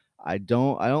 Yeah. I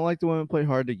don't like the women that play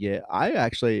hard to get. I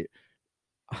actually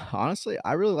honestly,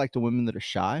 I really like the women that are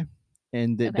shy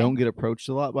and that don't get approached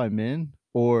a lot by men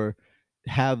or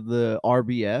have the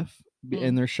RBF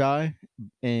and they're shy.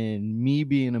 And me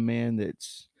being a man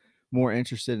that's more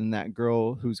interested in that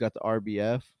girl who's got the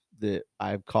RBF that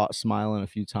I've caught smiling a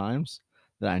few times,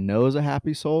 that I know is a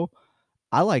happy soul.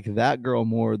 I like that girl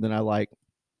more than I like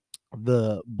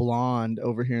the blonde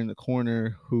over here in the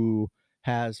corner who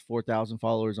has 4,000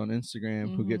 followers on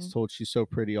Instagram, who gets told she's so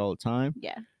pretty all the time.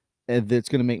 Yeah. And that's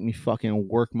gonna make me fucking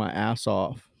work my ass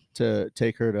off to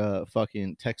take her to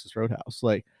fucking Texas Roadhouse.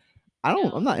 Like,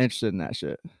 I'm not interested in that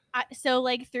shit. So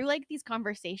like through like these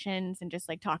conversations and just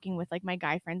like talking with like my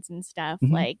guy friends and stuff,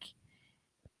 like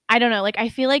I don't know, like I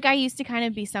feel like I used to kind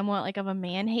of be somewhat like of a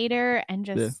man hater and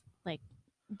just like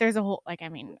there's a whole like I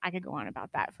mean I could go on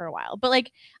about that for a while, but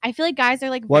like I feel like guys are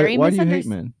like very why do you hate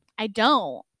men? I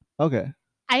don't. Okay.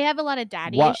 I have a lot of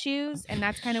daddy issues, and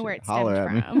that's kind of where it Holler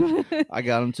stemmed at from. Me. I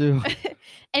got them too.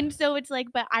 And so it's like,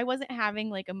 but I wasn't having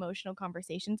like emotional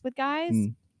conversations with guys.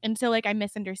 And so like I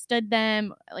misunderstood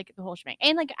them, like the whole shebang.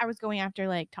 And like I was going after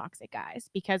like toxic guys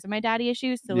because of my daddy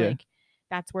issues. So like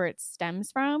that's where it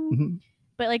stems from.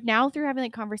 But like now through having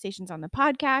like conversations on the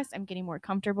podcast, I'm getting more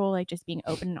comfortable, like just being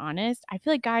open and honest. I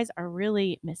feel like guys are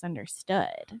really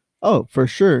misunderstood. Oh, for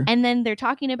sure. And then they're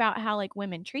talking about how like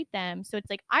women treat them. So it's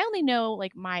like I only know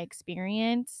like my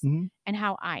experience and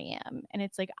how I am. And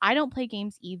it's like I don't play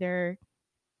games either.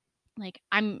 Like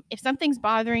if something's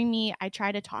bothering me, I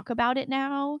try to talk about it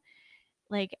now.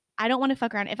 Like I don't want to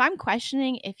fuck around. If I'm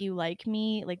questioning if you like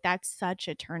me, like that's such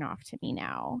a turnoff to me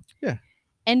now. Yeah.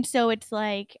 And so it's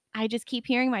like I just keep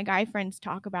hearing my guy friends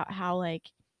talk about how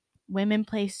like women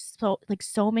play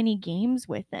so many games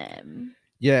with them.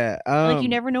 Yeah. Like you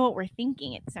never know what we're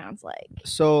thinking, it sounds like.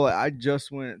 So I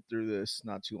just went through this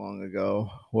not too long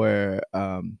ago where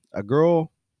a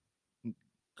girl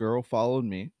followed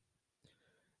me,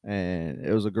 and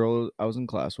it was a girl I was in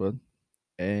class with,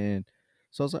 And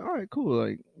so I was like, all right, cool.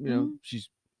 Like, Mhm. she's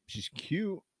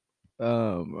cute.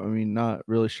 I mean, not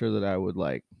really sure that I would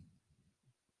like,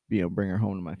 bring her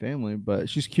home to my family, but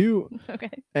she's cute. Okay.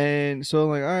 And so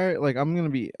like, all right, like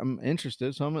I'm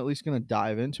interested, so I'm at least gonna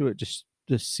dive into it just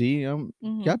to see.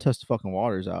 Mhm. Gotta test the fucking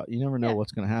waters out. You never know Yeah.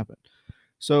 what's gonna happen.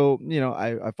 So,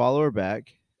 I follow her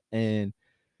back and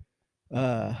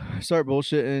start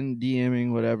bullshitting,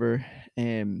 DMing, whatever.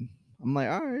 And I'm like,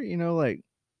 all right, like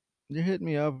you're hitting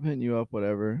me up, I'm hitting you up,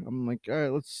 whatever. I'm like, all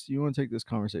right, you want to take this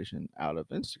conversation out of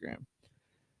Instagram.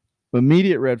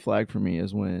 Immediate red flag for me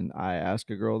is when I ask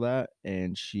a girl that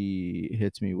and she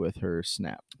hits me with her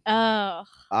snap. Oh,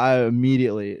 I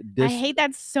immediately I hate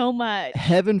that so much.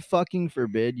 heaven fucking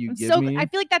forbid you give I me.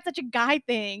 feel like that's such a guy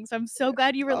thing. So I'm so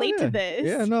glad you Oh relate to yeah,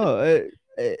 yeah, this. no,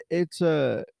 it's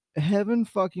a heaven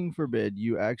fucking forbid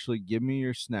you actually give me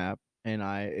your snap and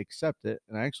I accept it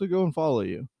and I actually go and follow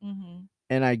you Mhm.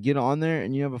 and I get on there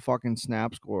and you have a fucking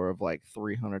snap score of like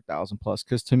 300,000 plus.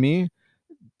 Because to me,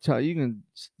 you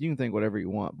can think whatever you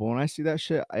want, but when I see that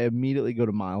shit, I immediately go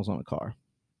to miles on a car.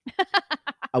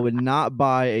 I would not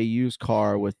buy a used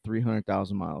car with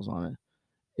 300,000 miles on it.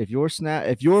 If your So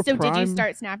did you prime,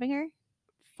 start snapping her?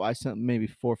 I sent maybe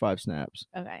 4 or 5 snaps,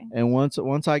 Okay. and once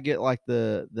I get like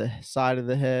the side of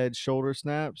the head, shoulder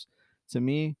snaps, to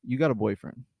me, you got a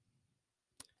boyfriend.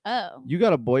 Oh. You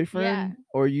got a Yeah. boyfriend,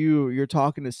 or you're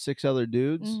talking to 6 other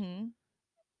dudes. Mhm.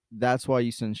 That's why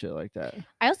you send shit like that.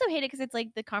 I also hate it because it's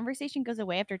like the conversation goes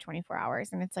away after 24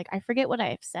 hours and it's like I forget what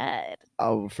I've said.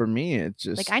 Oh, for me, it's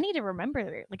Like just I need to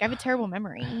remember. Like I have a terrible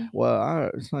memory. well,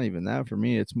 it's not even that for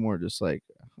me. It's more just like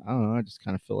I don't know. I just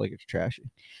kind of feel like it's trashy.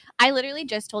 I literally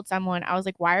just told someone, I was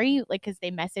like, why are you like, because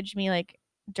they messaged me like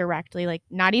directly, like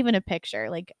not even a picture,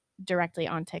 like directly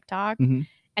on TikTok. Mm-hmm.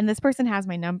 And this person has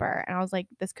my number. And I was like,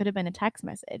 this could have been a text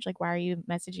message. Like, why are you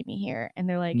messaging me here? And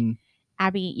they're like, Mm.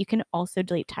 Abby, you can also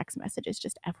delete text messages,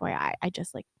 just FYI. I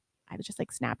was just like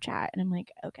Snapchat. And I'm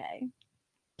like, okay.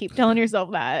 Keep telling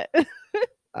yourself that.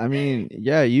 I mean,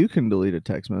 yeah, you can delete a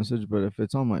text message, but if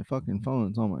it's on my fucking phone,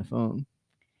 it's on my phone.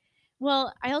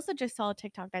 Well, I also just saw a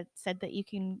TikTok that said that you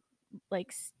can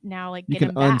like now like You get can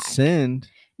them back. unsend.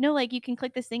 No, like you can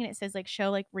click this thing and it says like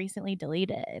show like recently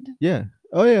deleted. Yeah.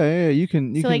 Oh yeah. You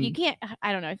can. You So like you can. can't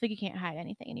I don't know, I feel like you can't hide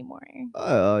anything anymore.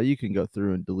 You can go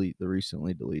through and delete the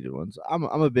recently deleted ones. I'm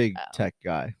a big Oh. tech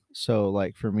guy, so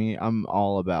like for me, I'm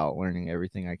all about learning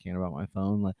everything I can about my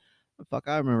phone. Like, fuck,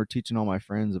 I remember teaching all my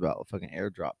friends about fucking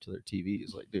AirDrop to their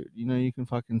TVs. Like, dude, you can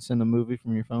fucking send a movie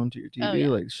from your phone to your Oh TV. yeah.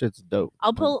 Like, shit's dope.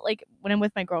 I'll pull like when I'm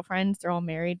with my girlfriends, they're all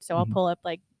married, so I'll Mhm. pull up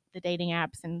like the dating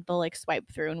apps and they'll like swipe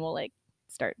through and we'll like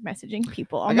start messaging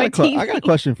people on I my got a TV. I got a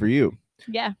question for you.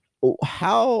 Yeah.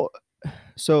 How?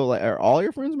 So like, are all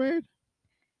your friends married?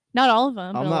 Not all of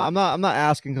them, but I'm a not. lot. I'm not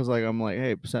asking because like I'm like,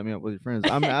 hey, set me up with your friends.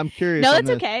 I'm curious. No, on it's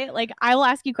this. okay. Like I will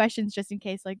ask you questions just in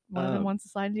case like one of them Um, wants to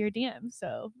slide into your DMs.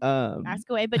 So um, ask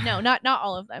away. But no, not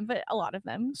all of them, but a lot of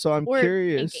them. so I'm Or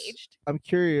curious. engaged. I'm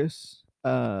curious.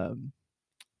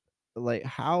 Like,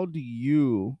 how do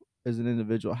you, as an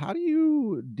individual, how do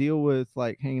you deal with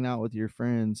like hanging out with your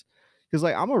friends? Because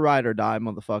like I'm a ride or die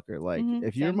motherfucker. Like,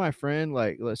 if you're Same. my friend,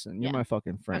 like, listen, you're Yeah. my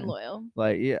fucking I'm friend. loyal.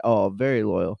 Like, yeah, oh, very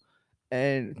loyal.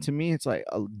 And to me, it's like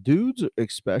dudes,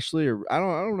 especially. Or I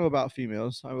don't know about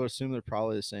females. I would assume they're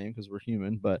probably the same because we're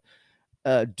human. But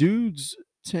dudes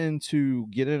tend to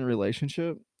get in a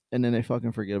relationship and then they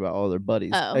fucking forget about all their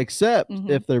buddies. Oh. Except Mm-hmm.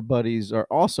 if their buddies are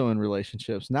also in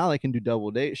relationships. Now they can do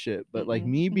double date shit. But like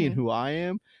me being Mm-hmm. who I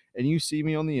am, and you see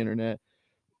me on the internet,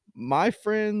 my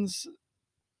friends,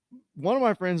 one of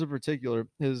my friends in particular,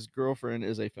 his girlfriend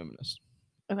is a feminist.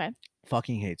 Okay.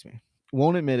 Fucking hates me.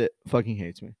 Won't admit it. Fucking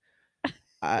hates me.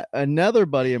 Another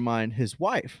buddy of mine, his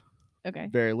wife, Okay.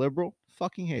 very liberal,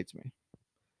 fucking hates me.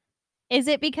 Is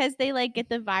it because they like get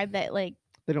the vibe that like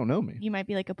They don't know me. you might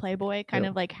be like a playboy, kind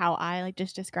of like how I like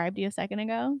just described you a second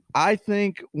ago? I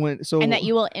think And that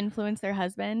you will influence their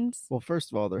husbands? well,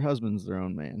 first of all, their husband's their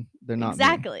own man. They're not me.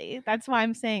 Exactly. That's why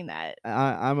I'm saying that.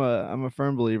 I'm a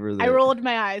firm believer that I rolled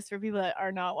my eyes for people that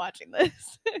are not watching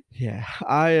this. yeah.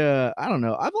 I don't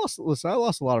know. I lost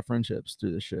a lot of friendships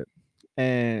through this shit.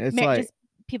 And it's like Just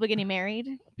people getting married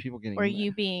people getting or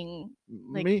you being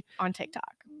like me. on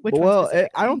TikTok. Which one Well, specifically?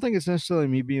 I don't think it's necessarily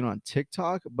me being on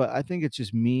TikTok, but I think it's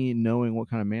just me knowing what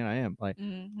kind of man I am. Like,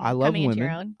 I love Coming into your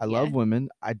women. own. I love women.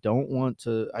 I don't want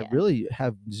to. I Yeah. really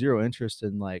have zero interest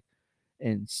in like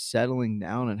in settling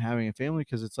down and having a family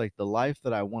because it's like the life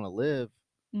that I want to live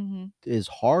is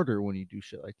harder when you do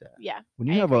shit like that. Yeah. When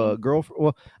you have a girlfriend,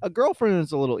 well, a girlfriend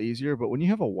is a little easier, but when you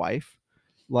have a wife,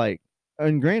 like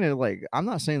and granted, like, I'm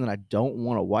not saying that I don't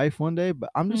want a wife one day, but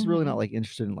I'm just really not like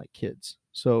interested in like kids.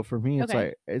 So for me, it's Okay.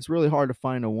 like it's really hard to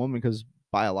find a woman because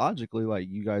biologically, like,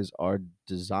 you guys are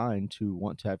designed to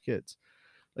want to have kids.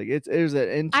 Like, there's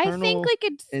an I think internal like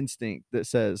it's instinct that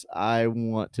says I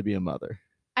want to be a mother.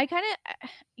 I kind of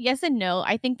yes and no.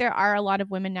 I think there are a lot of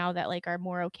women now that like are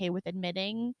more okay with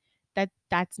admitting that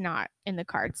that's not in the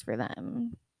cards for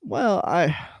them. Well,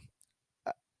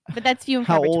 But that's few and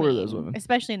how far old are those between, women?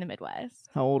 especially in the Midwest.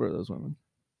 How old are those women?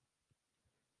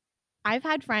 I've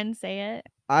had friends say it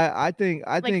I think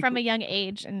like from a young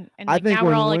age, and I like think now we're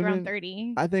when all like around women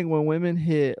 30. I think when women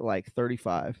hit like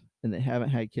 35 and they haven't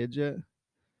had kids yet,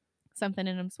 Something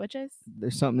in them switches.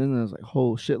 there's something in there that's like,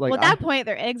 oh shit. Like, Well, at that point,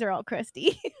 their eggs are all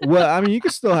crusty. well, I mean, you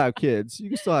can still have kids. You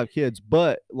can still have kids,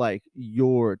 but like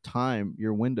your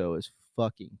window is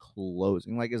fucking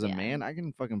closing. Like, as a Yeah. man, I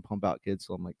can fucking pump out kids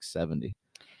till I'm like 70.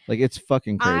 Like, it's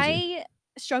fucking crazy. I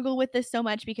struggle with this so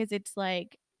much because it's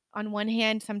like, on one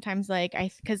hand, sometimes like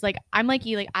because like I'm like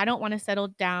you, like I don't want to settle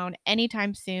down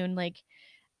anytime soon. Like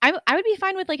I would be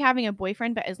fine with like having a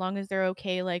boyfriend, but as long as they're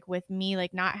okay like with me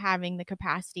like not having the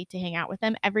capacity to hang out with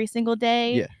them every single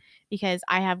day, Yeah. because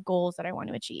I have goals that I want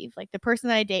to achieve. Like the person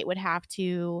that I date would have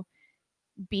to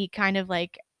be kind of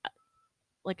like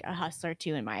a hustler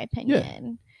too, in my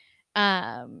opinion.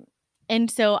 And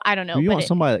so I don't know, Well, you but want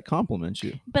somebody that compliments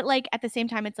you. but like at the same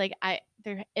time, it's like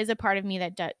there is a part of me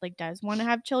that does want to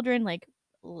have children like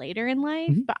later in life,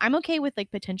 Mhm. but I'm okay with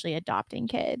like potentially adopting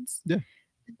kids. Yeah.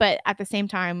 But at the same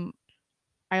time,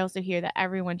 I also hear that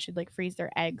everyone should like freeze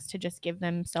their eggs to just give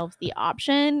themselves the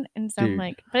option. And so I'm Dude,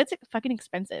 like, but it's like, fucking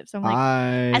expensive. So I'm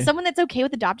like, as someone that's okay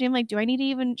with adopting, I'm like, should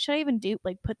I even do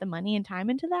like put the money and time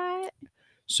into that?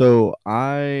 So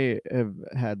I have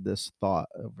had this thought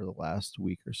over the last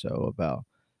week or so about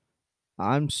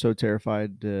I'm so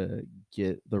terrified to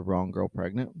get the wrong girl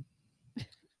pregnant.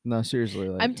 No, seriously,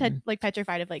 I'm like like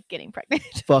petrified of like getting pregnant.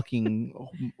 fucking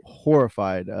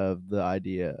horrified of the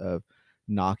idea of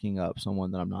knocking up someone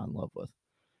that I'm not in love with.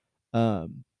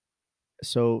 Um,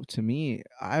 so to me,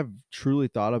 I've truly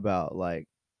thought about like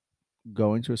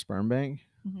going to a sperm bank,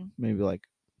 maybe like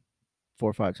 4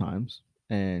 or 5 times,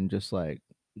 and just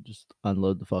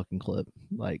unload the fucking clip,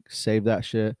 like save that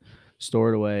shit,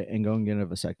 store it away, and go and get a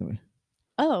vasectomy.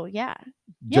 Oh yeah.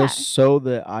 Just Yeah. so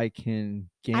that I can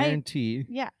I guarantee,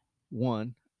 yeah.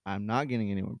 one, I'm not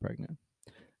getting anyone pregnant.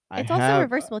 I It's also have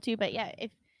reversible too, but yeah,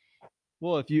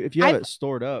 well, if you have I've it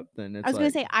stored up, then I it's was gonna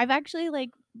like, say I've actually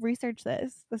like researched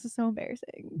this. This is so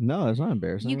embarrassing. no, it's not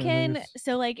embarrassing. You I think can it's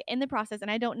so like in the process, and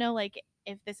I don't know like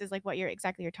if this is like what you're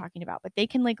talking about, but they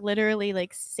can like literally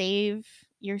like save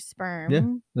your sperm.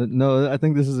 yeah. No, I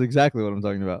think this is exactly what I'm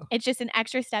talking about. It's just an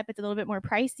extra step. It's a little bit more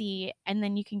pricey, and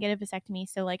then you can get a vasectomy.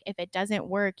 So like if it doesn't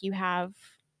work, you have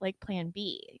like plan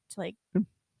B to like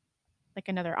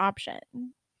another option.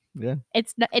 Yeah.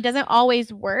 It doesn't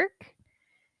always work,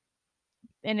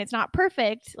 and it's not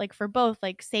perfect like for both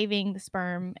like saving the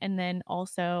sperm and then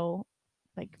also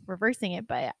like reversing it,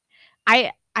 but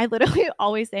I literally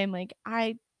always say I'm like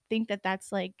I think that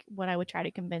that's like what I would try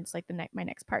to convince like my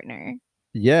next partner.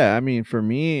 Yeah, I mean, for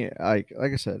me, like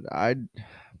I said, I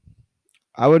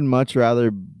would much rather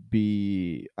I'd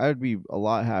be a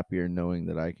lot happier knowing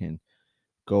that I can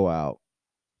go out,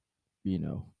 you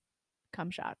know, Cum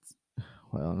shots.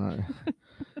 well, not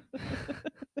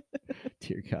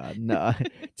dear God, no,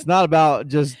 it's not about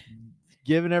just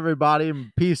giving everybody a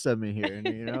piece of me here, and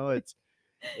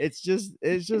it's just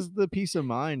the peace of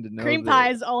mind to know Cream that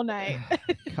pies all night.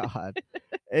 God,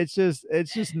 it's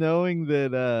just knowing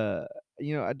that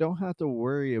I don't have to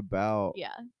worry about Yeah.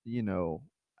 you know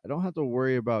I don't have to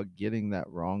worry about getting that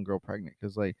wrong girl pregnant,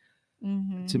 because like to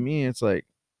Mm-hmm. me it's like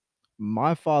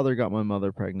my father got my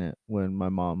mother pregnant when my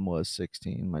mom was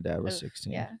 16, my dad was Oof,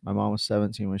 16, yeah. my mom was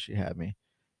 17 when she had me.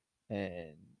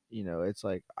 And it's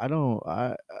like I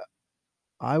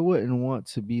wouldn't want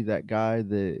to be that guy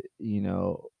that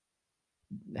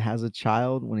has a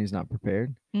child when he's not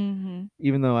prepared, Mm-hmm.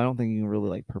 even though I don't think you can really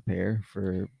like prepare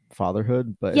for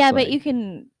fatherhood, but Yeah, it's but like you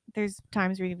can. There's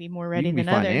times where you can be more you ready can be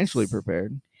than financially others.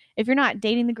 prepared. If you're not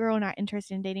dating the girl, not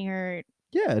interested in dating her,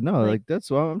 Yeah, no, like like that's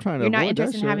what I'm trying to you're not avoid, that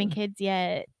interested in shit. having kids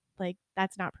yet, like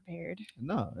that's not prepared.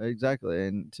 No, exactly.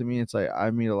 And to me it's like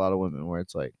I meet a lot of women where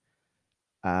it's like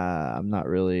I'm not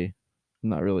really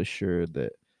sure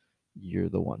that you're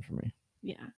the one for me.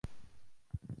 Yeah.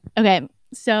 Okay.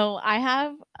 So I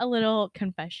have a little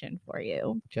confession for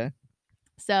you. Okay.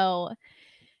 So,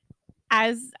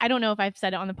 as I don't know if I've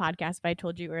said it on the podcast, but I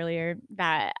told you earlier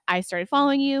that I started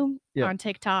following you Yeah. on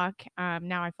TikTok.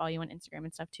 Now I follow you on Instagram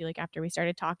and stuff too, like after we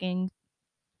started talking.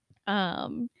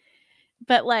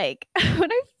 But like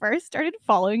when I first started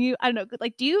following you, I don't know,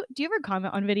 like do you ever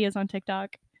comment on videos on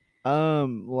TikTok?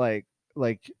 Like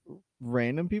like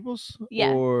random people's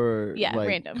Yeah. or Yeah, like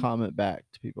random. comment back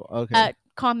to people. Okay.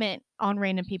 Comment on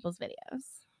random people's videos.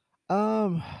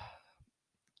 Um,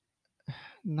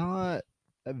 not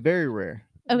very rare.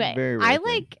 Okay. Very I rare thing.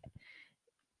 like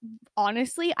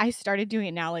honestly, I started doing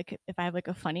it now like if I have like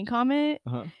a funny comment,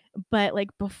 Uh-huh. but like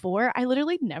before I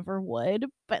literally never would,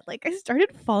 but like I started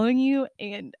following you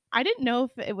and I didn't know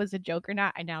if it was a joke or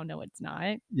not. I now know it's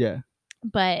not. Yeah.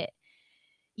 But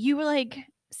you were like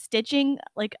stitching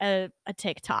like a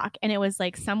TikTok and it was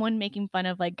like someone making fun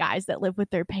of like guys that live with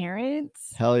their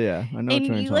parents. Hell yeah. I know what And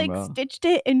you're you talking like about. stitched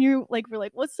it and you're like we're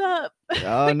like, what's up? Oh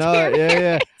Like to no, your yeah, yeah.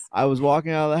 parents. I was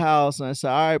walking out of the house and I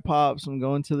said, "All right, pops, I'm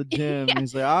going to the gym." Yeah. And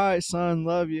he's like, "All right, son,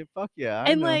 love you." Fuck yeah, I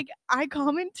And know. like I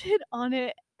commented on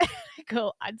it. I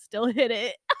go, I'd still hit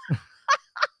it.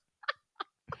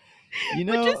 You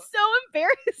Which know, is so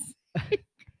embarrassing.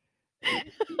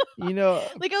 you know,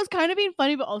 Like I was kind of being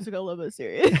funny, but also got a little bit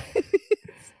serious.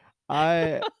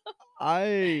 I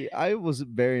I was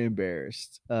very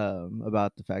embarrassed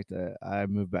about the fact that I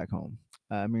moved back home.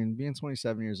 I mean, being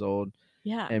 27 years old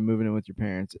Yeah. and moving in with your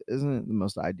parents isn't the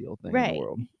most ideal thing in the Right.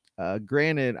 world.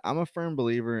 Granted, I'm a firm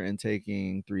believer in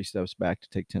taking 3 steps back to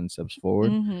take 10 steps forward.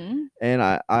 Mm-hmm. And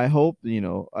I hope,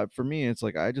 for me, it's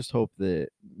like I just hope that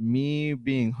me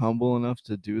being humble enough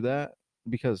to do that,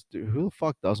 because dude, who the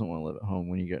fuck doesn't want to live at home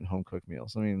when you get home cooked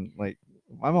meals? I mean, like,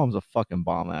 my mom's a fucking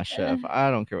bomb ass chef.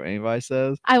 I don't care what anybody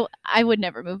says. I would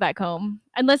never move back home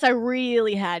unless I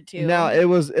really had Now to. it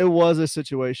was a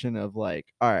situation of like,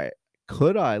 all right,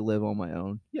 could I live on my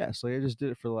own? Yes. Like I just did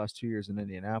it for the last 2 years in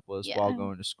Indianapolis while Yeah.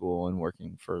 going to school and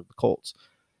working for the Colts.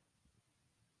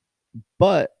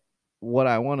 But what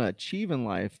I want to achieve in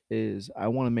life is I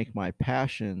want to make my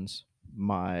passions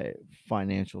my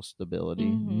financial stability,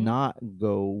 Mm-hmm. not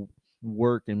go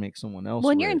work and make someone else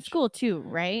Well, and you're in rich. school too,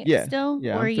 right? Yeah. Still,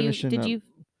 Yeah, or I'm you finishing did up. you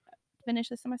finish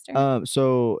the semester?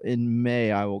 So in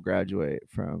May I will graduate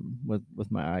from with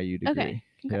my IU Okay, degree.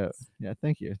 Yeah, congrats. yeah.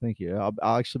 Thank you.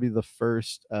 I'll actually be the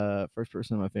first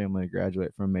person in my family to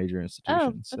graduate from a major Oh,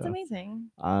 institution. that's So amazing.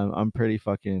 I'm pretty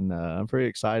fucking I'm pretty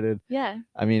excited. Yeah.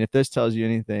 I mean, if this tells you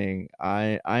anything,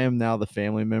 I am now the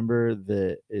family member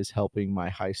that is helping my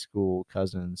high school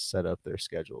cousins set up their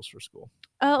schedules for school.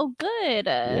 Oh, good.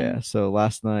 Yeah. So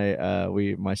last night,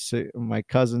 my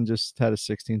cousin just had his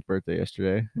 16th birthday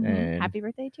yesterday, and Happy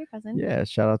birthday to your cousin. yeah,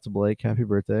 shout out to Blake, happy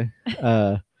birthday.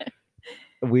 Uh,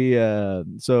 we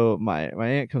so my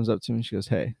aunt comes up to me, and she goes,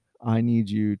 "Hey, I need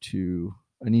you to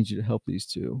help these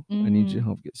two. I need you to Mm-hmm.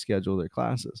 help get schedule their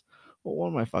classes." Well, one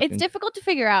of my It's fucking difficult to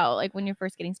figure out like when you're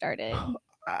first getting started.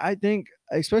 I think,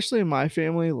 especially in my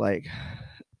family, like,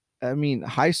 I mean,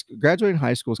 graduating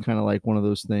high school is kind of like one of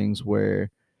those things where,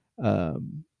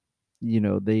 um,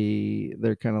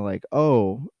 they're kind of like,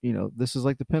 oh, this is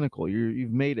like the pinnacle.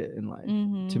 You've made it in life. To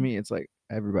Mm-hmm. me, it's like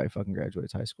everybody fucking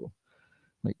graduates high school.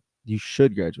 Like, you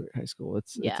should graduate high school.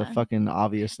 It's a Yeah. fucking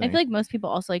obvious I thing. feel like most people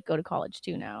also like go to college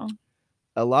too now.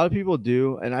 A lot of people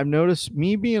do, and I've noticed,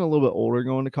 me being a little bit older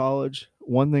going to college,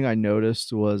 one thing I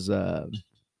noticed was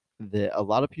that a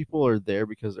lot of people are there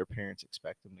because their parents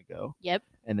expect them to go, Yep.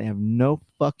 and they have no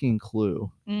fucking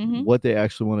clue Mm-hmm. what they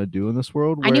actually want to do in this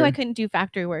world. I knew I Where, couldn't do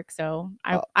factory work, so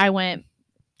uh, I went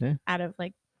yeah. out of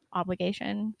like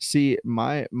obligation. See,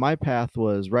 my path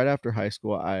was right after high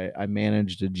school. I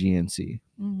managed a GNC.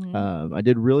 Mm-hmm. I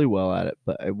did really well at it,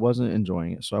 but I wasn't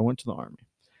enjoying it, so I went to the army.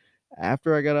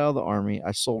 After I got out of the army,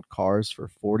 I sold cars for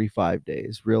 45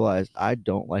 days. Realized I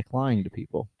don't like lying to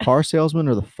people. Car salesmen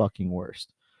are the fucking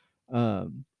worst.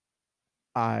 Um,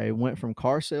 I went from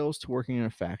car sales to working in a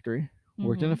factory.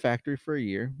 Worked in a factory for a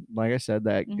year. Like I said,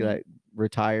 that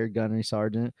retired gunnery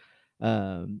sergeant.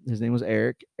 His name was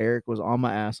Eric. Eric was on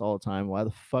my ass all the time. Why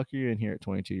the fuck are you in here at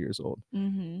 22 years old?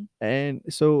 Mm-hmm. And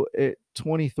so at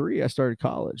 23, I started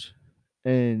college,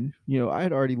 and I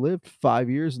had already lived 5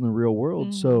 years in the real world.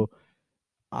 Mm-hmm. So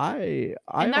I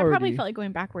And that probably already felt like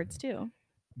going backwards too.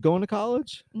 going to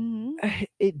college. Mm-hmm.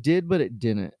 It did, but it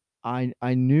didn't.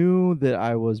 I knew that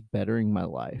I was bettering my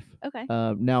life. Okay.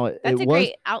 Now it That's a was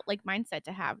great mindset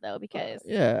to have though, because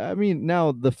yeah. I mean,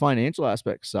 now the financial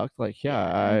aspect sucked. Like,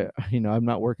 yeah. yeah, I'm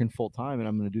not working full time, and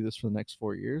I'm going to do this for the next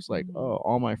 4 years. Like, oh,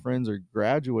 all my friends are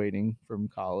graduating from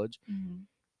college,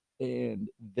 Mm-hmm. and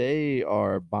they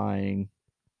are buying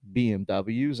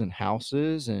BMWs and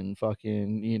houses and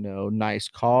fucking nice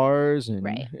cars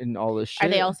Right. and all this Are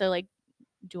they shit. also like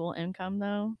dual income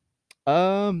though?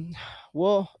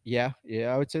 Well, yeah,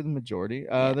 I would say the majority.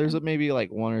 Yeah. There's maybe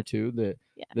like one or two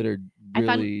Yeah. that are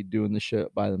really doing the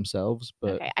shit by themselves.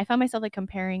 But okay, I found myself like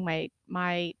comparing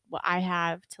my what I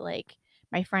have to like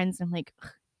my friends. And I'm like,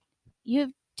 you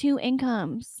have 2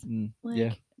 incomes. Yeah.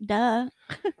 Like, duh.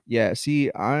 Yeah.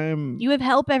 See, You have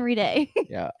help every day.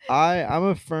 yeah,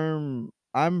 I'm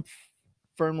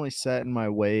firmly set in my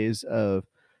ways of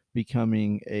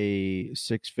becoming a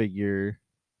 6-figure,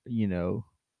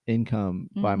 income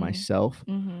by myself.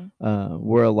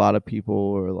 Where a lot of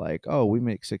people are like, "Oh, we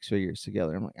make 6 figures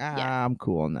together." I'm like, Yeah. I'm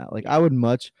cool on that. Like, Yeah. I would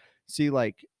much see,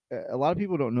 like, a lot of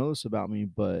people don't know this about me,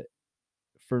 but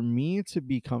for me to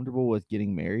be comfortable with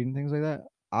getting married and things like that,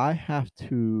 I have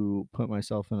to put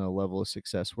myself in a level of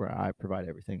success where I provide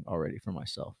everything already for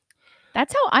myself.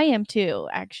 That's how I am too,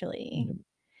 actually. Yep.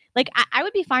 Like, I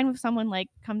would be fine with someone like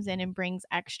comes in and brings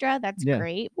extra. That's Yeah.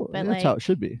 great. Well, But that's how like, it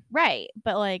should be. right.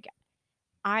 But like,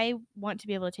 I want to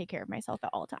be able to take care of myself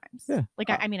at all times. Yeah. Like,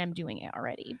 I mean, I'm doing it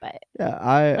already, but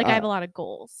Yeah. like, I have a lot of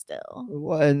goals still.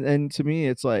 Well, and to me,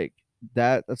 it's like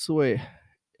that's the way.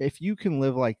 If you can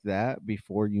live like that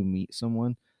before you meet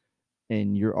someone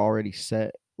and you're already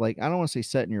set, like, I don't want to say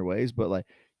set in your ways, but like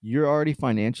you're already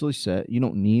financially set. You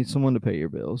don't need someone to pay your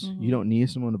bills. You don't need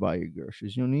someone to buy your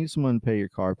groceries. You don't need someone to pay your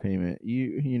car payment.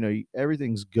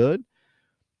 Everything's good.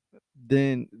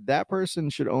 Then that person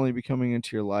should only be coming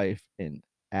into your life and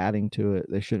adding to it.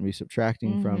 They shouldn't be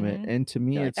subtracting from it. And to I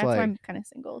me, feel like it's that's why like, I'm kind of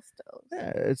single still. So.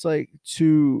 yeah, it's like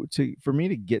to for me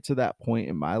to get to that point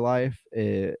in my life,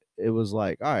 it was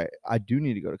like, all right, I do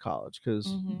need to go to college because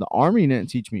the army didn't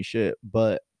teach me shit,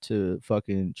 but to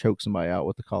fucking choke somebody out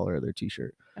with the collar of their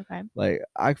t-shirt. Okay. Like,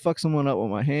 I fucked someone up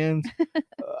with my hands.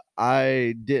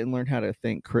 I didn't learn how to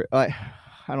think. I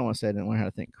don't want to say I didn't learn how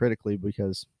to think critically,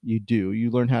 because you do. You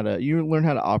learn how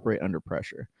to operate under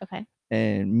pressure. Okay.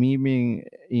 And me being,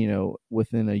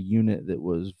 within a unit that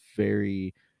was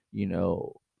very,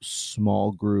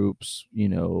 small groups,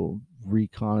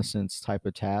 reconnaissance type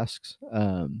of tasks.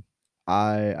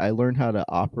 I learned how to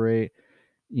operate,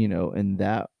 in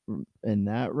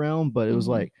that realm, but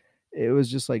it was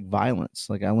just like violence.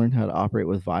 Like, I learned how to operate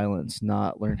with violence,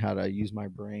 not learn how to use my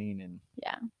brain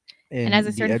Yeah. and as a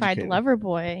be certified educated. lover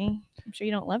boy, I'm sure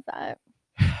you don't love that.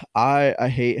 I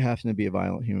hate having to be a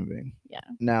violent human being. Yeah.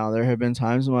 Now, there have been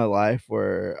times in my life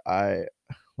where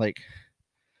like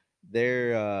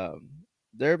there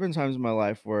there have been times in my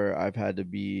life where I've had to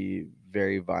be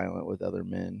very violent with other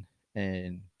men,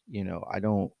 and I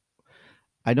don't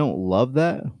love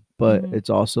that, but it's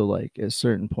also like at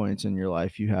certain points in your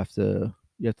life you have to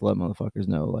let motherfuckers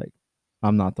know, like,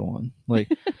 I'm not the one. Like,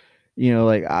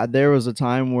 there was a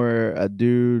time where a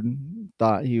dude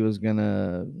thought he was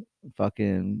gonna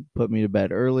fucking put me to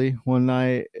bed early one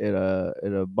night at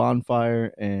a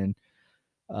bonfire, and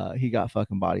he got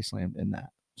fucking body slammed in that.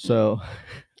 So,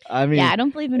 I mean, I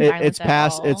don't believe in violence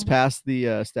at all. It's past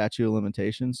the statute of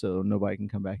limitations, so nobody can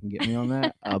come back and get me on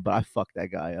that. But I fucked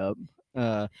that guy up.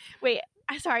 Wait,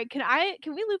 sorry. Can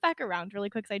we loop back around really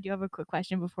quick? Because I do have a quick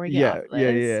question before we get Yeah, off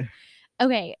this. yeah.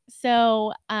 Okay,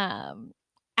 so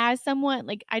as someone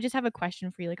like, I just have a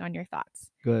question for you, like, on your thoughts.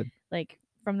 Good. Like,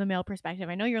 from the male perspective.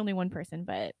 I know you're only one person,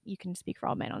 but you can speak for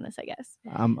all men on this, I guess.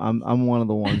 I'm one of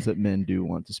the ones that men do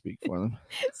want to speak for them.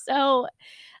 So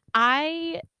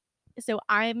I'm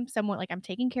someone, like, I'm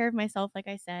taking care of myself, like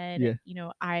I said. Yeah.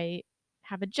 I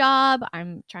have a job.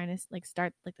 I'm trying to like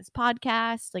start like this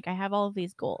podcast. Like, I have all of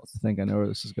these goals. I think I know where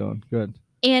this is going. Good.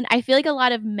 And I feel like a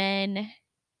lot of men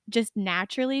just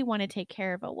naturally want to take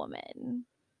care of a woman.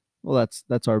 Well,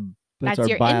 that's our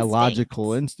your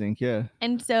biological instinct. Yeah.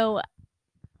 And so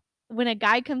when a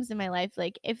guy comes in my life,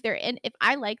 like, if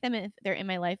I like them and if they're in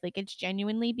my life, like, it's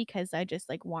genuinely because I just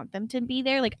like want them to be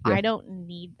there. Like, Yeah. I don't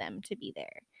need them to be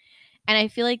there. And I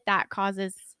feel like that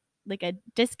causes like a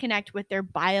disconnect with their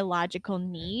biological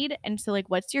need. And so, like,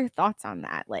 what's your thoughts on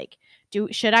that? Like,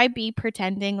 should I be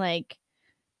pretending like,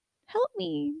 help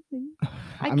me,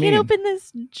 I can't open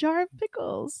this jar of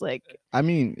pickles? Like, I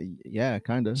mean, yeah,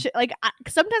 kind of. like,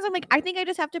 sometimes I'm like, I think I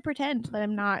just have to pretend that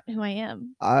I'm not who I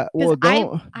am.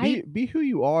 Be who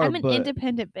you are. I'm an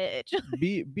independent bitch.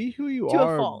 Be who you To a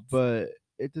are, fault. but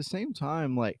at the same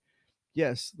time, like,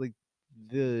 yes, like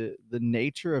the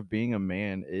nature of being a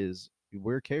man is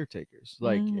we're caretakers.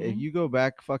 Like, if you go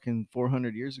back fucking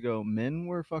 400 years ago, men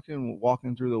were fucking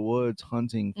walking through the woods,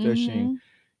 hunting, fishing,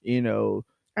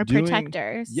 or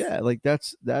protectors. Yeah, like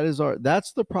that's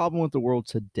the problem with the world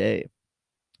today,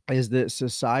 is that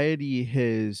society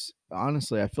has,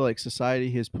 honestly, I feel like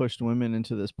society has pushed women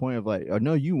into this point of like, oh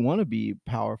no, you want to be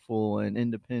powerful and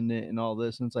independent and all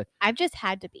this, and it's like, I've just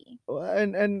had to be.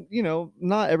 and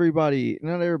not everybody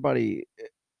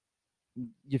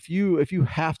if you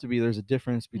have to be, there's a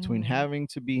difference between having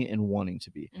to be and wanting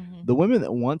to be. The women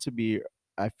that want to be,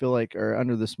 I feel like, are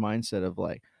under this mindset of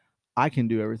like, I can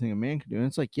do everything a man can do. And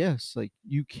it's like, yes, like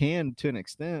you can to an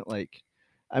extent. Like,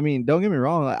 I mean, don't get me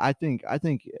wrong. I think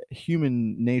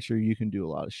human nature, you can do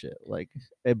a lot of shit. Like,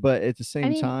 but at the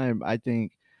same time, I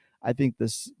think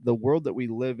the world that we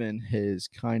live in has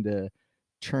kind of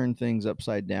turned things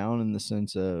upside down in the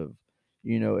sense of,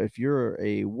 if you're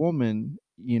a woman,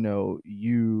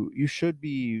 you should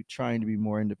be trying to be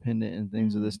more independent and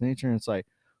things of this nature. And it's like,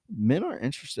 men aren't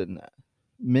interested in that.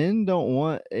 Men don't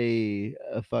want a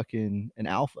fucking an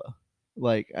alpha.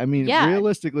 Like, I mean,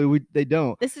 realistically, they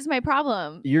don't. This is my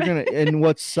problem. You're gonna, and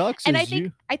what sucks and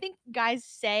is I think guys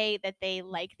say that they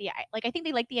like I think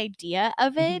they like the idea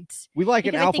of it. We like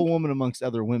an alpha woman amongst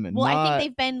other women. Well, I think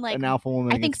they've been like an alpha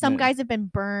woman. I think some guys have been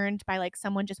burned by like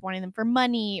someone just wanting them for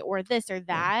money or this or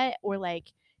that, or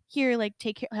like, here, like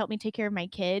help me take care of my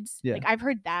kids. Like, I've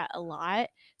heard that a lot.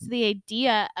 So the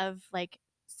idea of like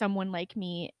someone like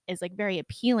me is like very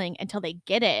appealing until they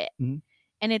get it. And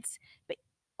it's, but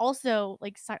also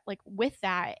like with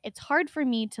that, it's hard for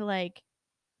me to like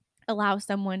allow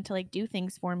someone to like do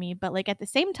things for me, but like at the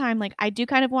same time, like I do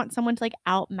kind of want someone to like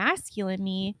out masculine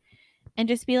me and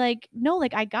just be like, no,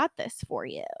 like I got this for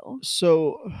you.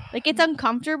 So like it's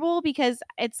uncomfortable because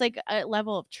it's like a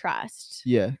level of trust.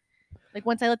 Yeah. Like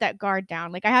once I let that guard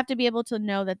down, like I have to be able to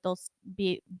know that they'll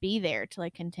be there to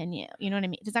like continue. You know what I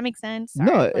mean? Does that make sense?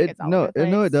 Sorry, no,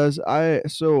 it does.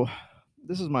 So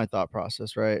this is my thought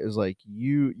process, right? Is like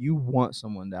you want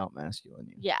someone to out masculine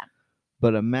you. Yeah.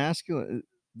 But a masculine,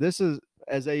 this is,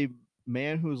 as a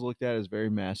man who's looked at as very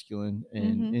masculine,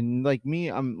 and like me,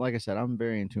 I'm, like I said, I'm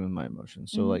very in tune with my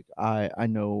emotions. So like I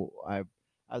know I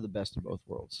have the best of both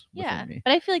worlds. Yeah. Me.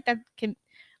 But I feel like that can,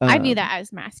 I view that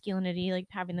as masculinity, like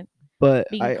having the,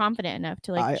 being confident enough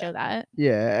to like show that.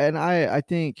 Yeah, and I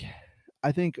think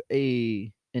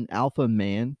an alpha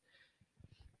man,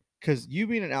 because you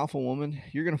being an alpha woman,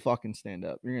 you're gonna fucking stand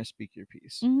up. You're gonna speak your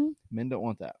piece. Men don't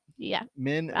want that. Yeah,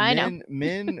 men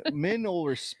will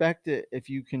respect it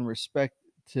if you can respect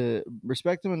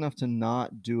them enough to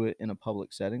not do it in a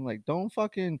public setting. Like,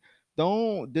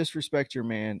 don't disrespect your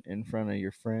man in front of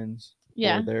your friends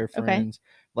or their friends.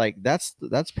 Like, that's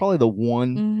probably the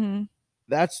one.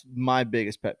 That's my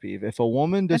biggest pet peeve. If a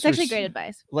woman that's actually great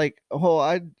advice. Like,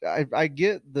 I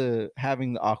get the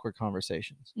having the awkward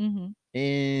conversations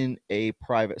in a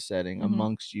private setting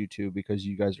amongst you two because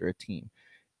you guys are a team.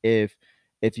 If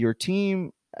your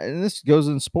team, and this goes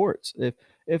in sports,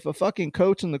 if a fucking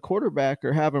coach and the quarterback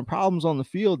are having problems on the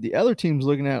field, the other team's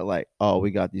looking at it like, oh,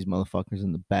 we got these motherfuckers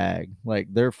in the bag. Like,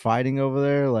 they're fighting over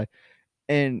there. Like,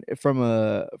 and from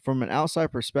an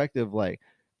outside perspective, like,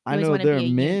 I know there are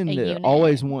men that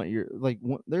always want your, like,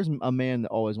 there's a man that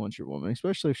always wants your woman,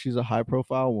 especially if she's a high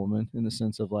profile woman, in the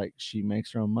sense of like, she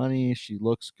makes her own money, she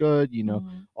looks good,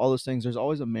 all those things. There's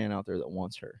always a man out there that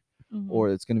wants her,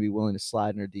 or that's going to be willing to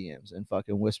slide in her DMs and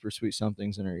fucking whisper sweet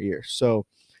somethings in her ear. So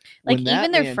like,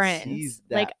 even their friends,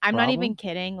 like, I'm not even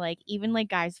kidding, like even like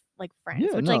guys like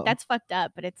friends, which like that's fucked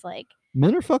up, but it's like,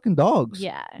 men are fucking dogs.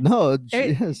 Yeah. No,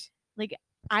 yes. Like,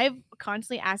 I've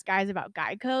constantly asked guys about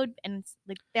guy code, and it's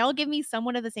like they'll give me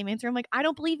somewhat of the same answer. I'm like, I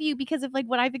don't believe you because of like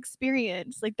what I've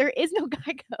experienced. Like, there is no guy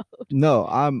code. No,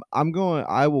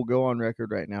 I will go on record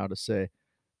right now to say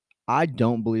I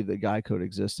don't believe that guy code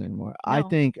exists anymore. No.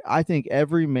 I think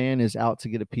every man is out to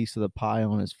get a piece of the pie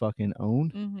on his fucking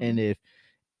own. And if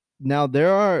now there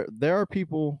are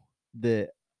people that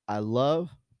I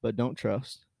love but don't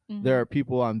trust. There are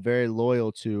people I'm very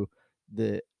loyal to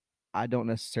that I don't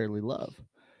necessarily love.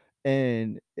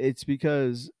 And it's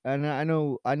because, and I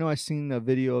know I seen a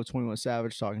video of 21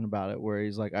 Savage talking about it, where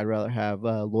he's like, I'd rather have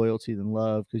loyalty than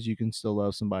love, because you can still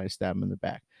love somebody, stab them in the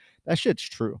back. That shit's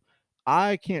true.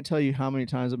 I can't tell you how many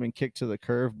times I've been kicked to the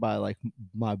curve by like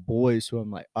my boys, who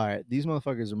I'm like, all right, these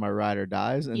motherfuckers are my ride or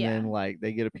dies, and then like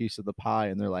they get a piece of the pie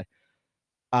and they're like,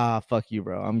 fuck you,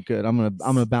 bro, I'm good, I'm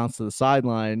gonna bounce to the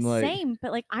sideline. Like, same,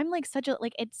 but like I'm like such a,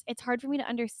 like, it's hard for me to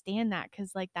understand that,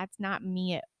 because like that's not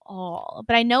me at all.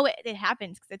 But I know it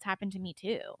happens because it's happened to me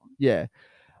too. Yeah.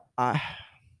 And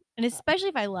especially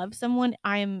if I love someone,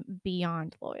 I am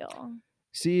beyond loyal.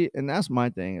 See, and that's my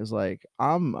thing, is like,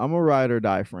 I'm a ride or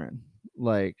die friend.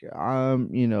 Like,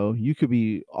 you could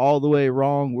be all the way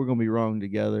wrong, we're gonna be wrong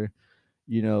together.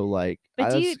 Like,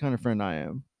 that's the kind of friend I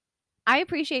am. I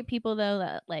appreciate people though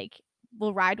that like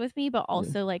will ride with me, but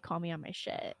also like call me on my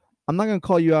shit. I'm not gonna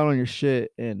call you out on your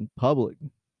shit in public.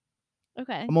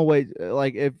 Okay. I'm gonna wait.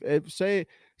 Like, if say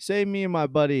me and my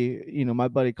buddy, my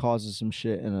buddy causes some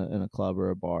shit in a club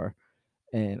or a bar,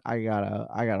 and I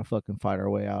gotta fucking fight our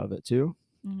way out of it too.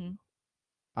 Mm-hmm.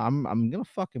 I'm gonna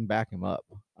fucking back him up.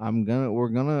 We're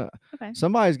gonna Okay.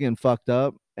 somebody's getting fucked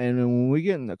up, and then when we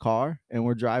get in the car and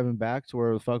we're driving back to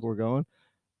where the fuck we're going,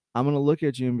 I'm gonna look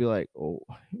at you and be like, "Oh,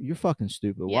 you're fucking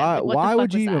stupid. Yeah, Why? like, what the Why fuck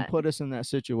would you was even that? put us in that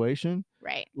situation?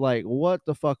 Right. Like, what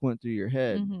the fuck went through your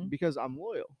head? Mm-hmm. Because I'm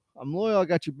loyal. I'm loyal. I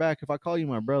got your back. If I call you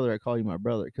my brother, I call you my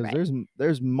brother. Because Right.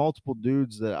 there's multiple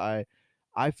dudes that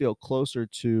I feel closer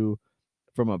to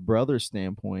from a brother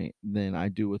standpoint than I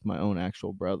do with my own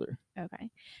actual brother. Okay.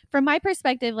 From my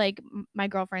perspective, like my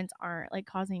girlfriends aren't like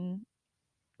causing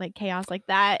like chaos like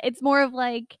that. It's more of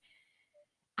like,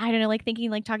 I don't know, like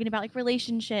thinking, like talking about like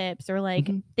relationships or like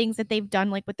Mm-hmm. things that they've done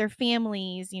like with their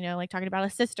families, you know, like talking about a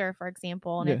sister, for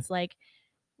example. And Yeah. it's like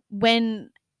when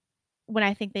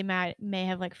I think they may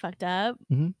have like fucked up,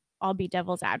 Mm-hmm. I'll be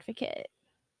devil's advocate.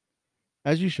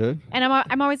 As you should. And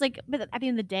I'm always like, but at the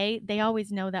end of the day, they always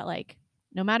know that like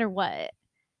no matter what,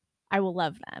 I will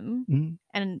love them. Mm-hmm.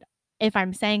 And if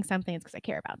I'm saying something, it's because I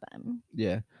care about them.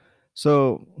 Yeah.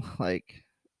 So like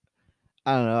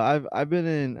I don't know. I've been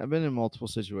in multiple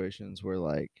situations where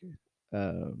like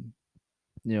um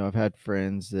I've had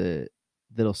friends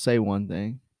that'll say one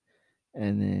thing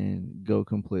and then go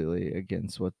completely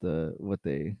against what they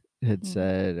had Mm-hmm.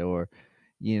 said, or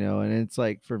and it's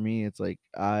like for me it's like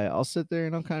I'll sit there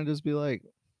and I'll kind of just be like,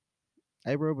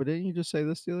 "Hey bro, but didn't you just say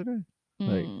this the other day?"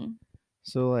 Like, Mm.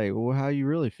 so like, well, how you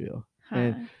really feel?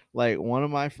 And Huh. like one of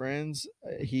my friends,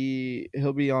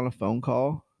 he'll be on a phone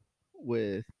call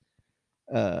with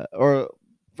or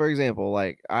for example,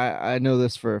 like I know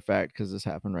this for a fact because this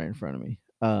happened right in front of me.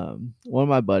 One of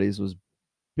my buddies was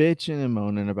bitching and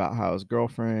moaning about how his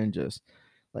girlfriend just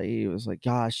like he was like,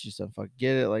 gosh, she doesn't fucking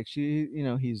get it. Like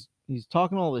he's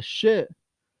talking all this shit,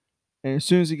 and as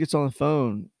soon as he gets on the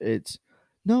phone, it's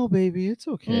no, baby, it's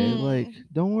okay. Like,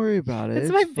 don't worry about it. That's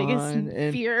It's my biggest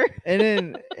fine. fear.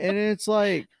 And it's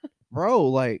like, bro,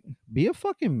 like, be a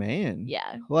fucking man.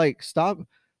 Yeah. Like, stop.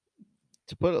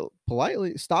 To put it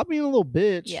politely, stop being a little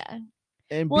bitch. Yeah.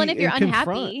 And Well, and be if you're and confront.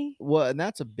 unhappy, Well, and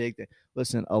that's a big thing.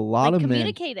 Listen, a lot like of men.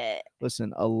 communicate it.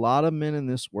 Listen, a lot of men in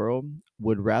this world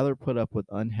would rather put up with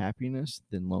unhappiness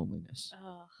than loneliness.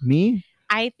 Ugh. Me,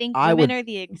 I think I women would are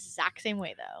the exact same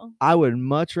way though. I would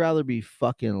much rather be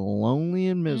fucking lonely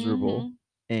and miserable Mhm.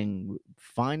 and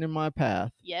finding my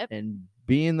path Yep. and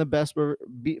being the best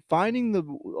finding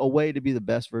a way to be the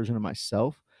best version of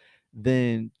myself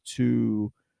than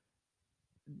to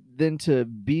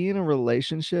be in a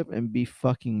relationship and be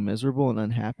fucking miserable and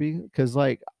unhappy. Because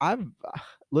like I've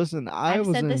said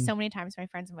this so many times to my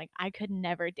friends. I'm like, I could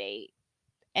never date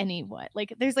anyone.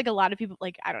 Like, there's like a lot of people.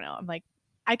 Like, I don't know. I'm like,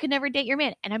 I could never date your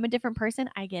man, and I'm a different person.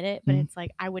 I get it, but it's like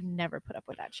I would never put up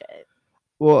with that shit.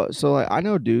 Well, so like I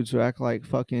know dudes who act like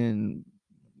fucking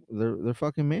they're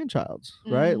fucking man childs,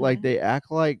 right? Like they act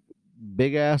like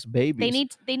big ass babies.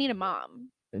 They need a mom.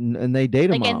 And they date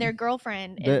a like, mom. and their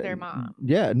girlfriend is their mom.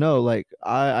 Yeah, no, like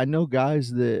I know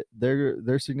guys that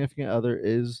their significant other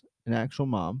is an actual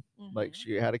mom. Like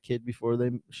she had a kid before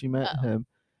she met him,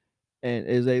 and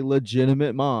is a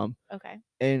legitimate mom. Okay.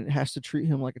 And has to treat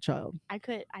him like a child. I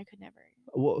could never.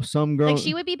 Well, some girl, like,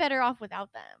 she would be better off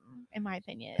without them, in my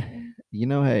opinion.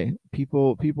 Hey,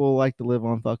 people like to live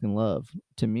on fucking love.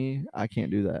 To me, I can't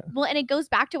do that. Well, and it goes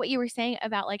back to what you were saying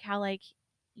about like how like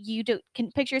you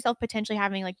can picture yourself potentially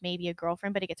having like maybe a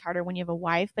girlfriend, but it gets harder when you have a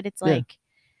wife. But it's like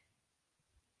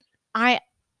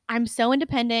I'm so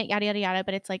independent, yada yada yada.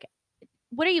 But it's like,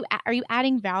 what are you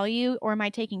adding value, or am I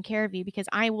taking care of you? Because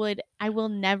I will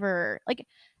never, like,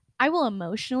 I will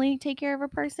emotionally take care of a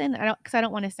person. Because I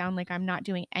don't want to sound like I'm not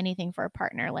doing anything for a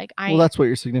partner. Like well, that's what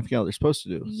your significant other is supposed to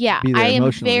do. Yeah, I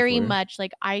am very much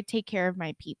like I take care of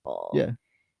my people. Yeah.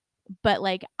 But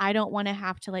like I don't want to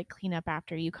have to like clean up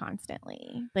after you constantly.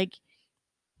 Like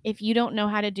if you don't know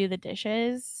how to do the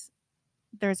dishes,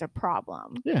 there's a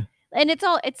problem. Yeah. And it's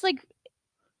like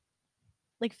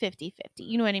 50-50.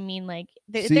 You know what I mean? Like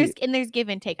there's give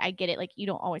and take. I get it. Like you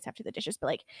don't always have to do the dishes, but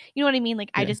like, you know what I mean?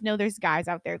 Like I just know there's guys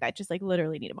out there that just like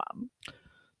literally need a mom.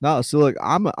 No, so look,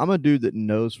 I'm a dude that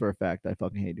knows for a fact I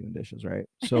fucking hate doing dishes, right?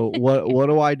 So what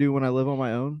do I do when I live on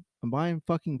my own? I'm buying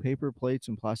fucking paper plates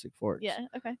and plastic forks. Yeah,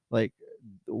 okay. Like,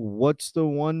 what's the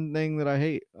one thing that I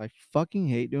hate? I fucking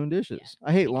hate doing dishes. Yeah,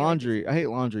 I hate laundry. I hate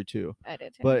laundry too. I do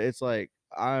too. But it's like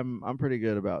I'm pretty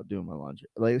good about doing my laundry.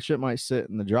 Like shit might sit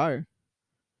in the dryer.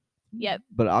 Yep.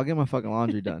 But I'll get my fucking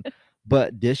laundry done.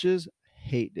 But dishes,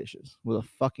 hate dishes with a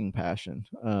fucking passion.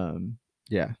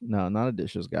 Yeah, no, not a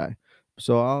dishes guy.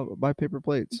 So I'll buy paper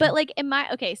plates. But like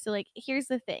so like here's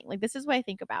the thing. Like this is what I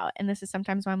think about, and this is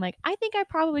sometimes why I'm like, I think I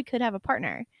probably could have a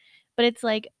partner. But it's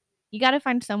like you got to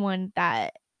find someone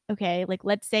that, okay, like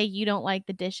let's say you don't like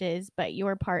the dishes, but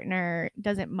your partner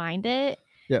doesn't mind it.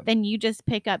 Yeah. Then you just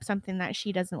pick up something that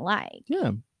she doesn't like.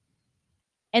 Yeah.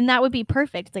 And that would be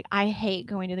perfect. It's like, I hate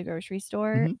going to the grocery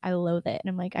store. Mhm. I loathe it. And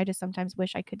I'm like, I just sometimes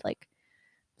wish I could like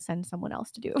send someone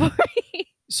else to do it for me.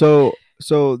 So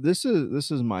this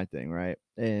is my thing, right?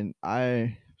 And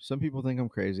some people think I'm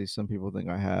crazy. Some people think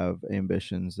I have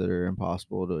ambitions that are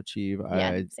impossible to achieve.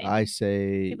 Yeah, I same.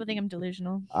 say People think I'm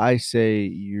delusional. I say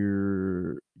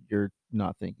you're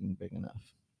not thinking big enough.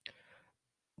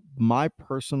 My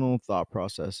personal thought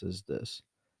process is this.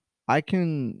 I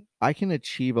can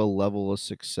achieve a level of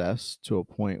success to a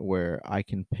point where I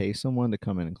can pay someone to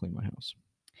come in and clean my house.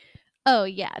 Oh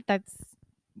yeah, that's.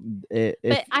 If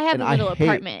But I have and a I little hate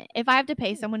apartment. If I have to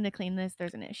pay someone to clean this,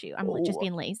 there's an issue. I'm just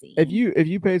being lazy. if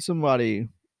you paid somebody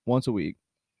once a week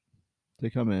to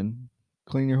come in,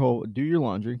 do your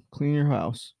laundry, clean your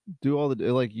house, do all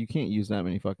the like. You can't use that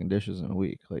many fucking dishes in a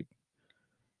week. Like,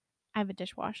 I have a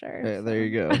dishwasher. So. there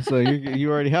you go. So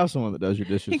you already have someone that does your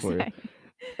dishes for you. Exactly.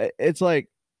 It's like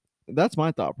that's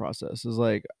my thought process. Is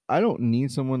like I don't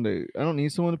need someone to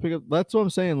pick up. That's what I'm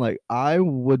saying. Like I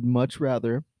would much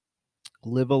rather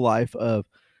live a life of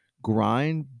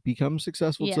grind, become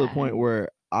successful to the Yeah. point where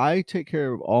I take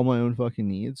care of all my own fucking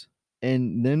needs.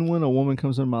 And then when a woman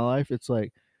comes into my life, it's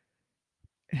like,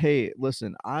 hey,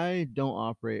 listen, I don't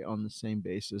operate on the same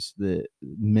basis that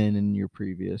men in your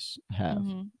previous have.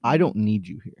 I don't need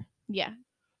you here. Yeah.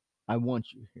 I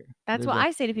want you here. That's what I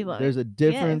say to people. There's a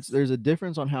difference. Yes. There's a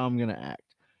difference on how I'm gonna act.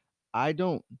 I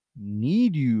don't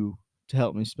need you to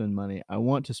help me spend money. I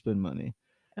want to spend money.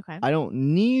 Okay. I don't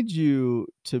need you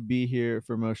to be here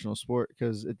for emotional support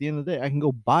because at the end of the day, I can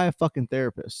go buy a fucking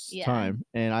therapist's time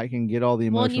and I can get all the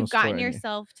emotional Well, and you've support gotten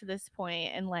yourself to this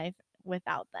point in life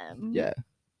without them. Yeah.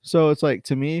 So it's like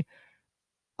to me,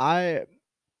 I'm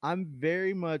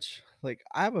very much like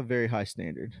I have a very high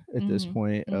standard at this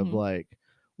point of like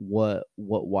what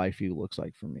wifey looks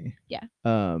like for me. Yeah.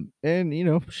 And you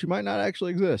know, she might not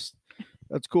actually exist.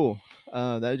 That's cool.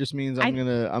 That just means I'm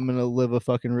gonna live a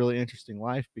fucking really interesting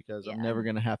life because I'm never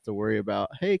gonna have to worry about,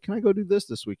 hey, can I go do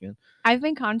this weekend? I've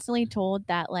been constantly told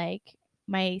that like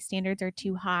my standards are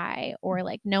too high or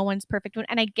like no one's perfect.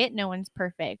 And I get no one's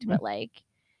perfect, but like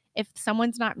if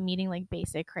someone's not meeting like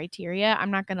basic criteria,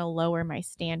 I'm not gonna lower my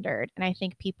standard. And I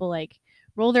think people like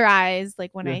roll their eyes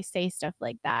like when I say stuff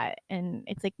like that. And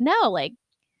it's like, no, like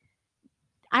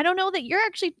I don't know that you're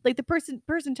actually like the person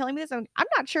telling me this. I'm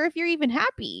not sure if you're even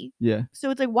happy. Yeah. So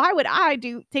it's like, why would I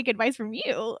take advice from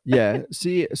you? Yeah.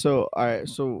 See, so all right.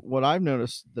 So what I've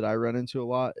noticed that I run into a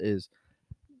lot is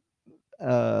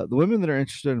the women that are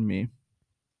interested in me,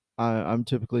 I'm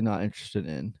typically not interested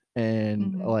in.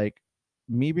 And like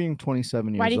me being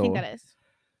 27 years old. Why do you think that is?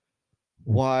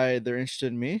 Why they're interested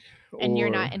in me? And you're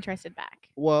not interested back.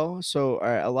 Well, so all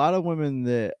right, a lot of women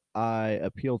that I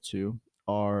appeal to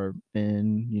are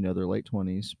in, you know, their late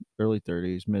 20s, early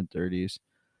 30s, mid 30s,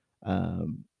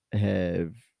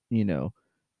 have, you know,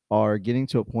 are getting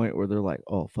to a point where they're like,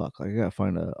 oh, fuck, like I gotta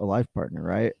find a life partner,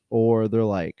 right? Or they're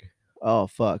like, oh,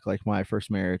 fuck, like my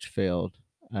first marriage failed.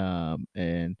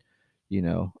 And, you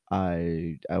know,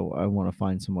 I want to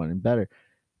find someone better.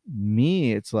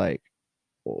 Me, it's like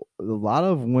a lot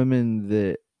of women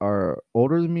that are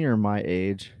older than me or my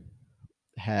age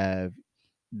have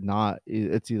not,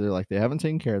 it's either like they haven't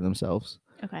taken care of themselves.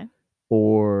 Okay.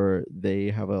 Or they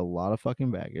have a lot of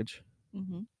fucking baggage.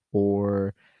 Mm-hmm.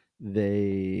 Or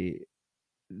they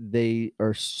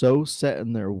are so set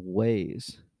in their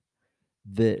ways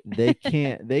that they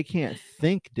can't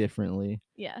think differently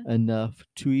enough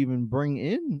to even bring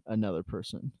in another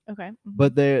person. Okay. Mm-hmm.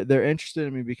 But they're interested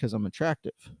in me because I'm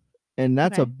attractive. And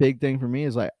that's a big thing for me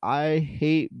is like I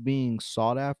hate being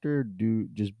sought after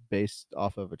just based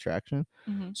off of attraction.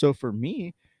 So for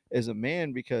me as a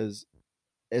man, because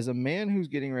as a man who's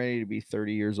getting ready to be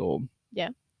 30 years old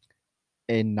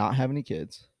and not have any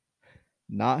kids,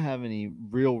 not have any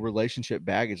real relationship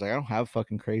baggage. Like I don't have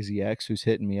fucking crazy ex who's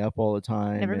hitting me up all the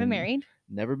time. Never been married.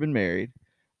 Never been married.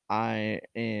 I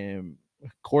am,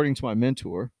 according to my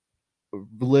mentor,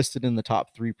 listed in the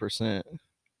top 3%.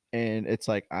 And it's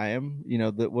like I am, you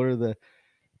know, what are the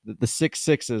 6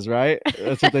 6s, right?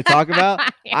 That's what they talk about.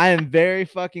 I am very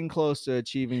fucking close to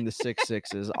achieving the 6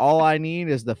 6s. All I need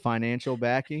is the financial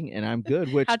backing, and I'm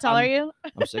good. Which how tall are you?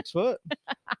 I'm 6 foot.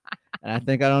 And I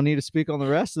think I don't need to speak on the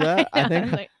rest of that. I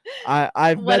think like,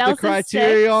 I've met the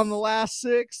criteria on the last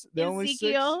 6. The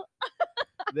Ezekiel.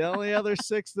 The only other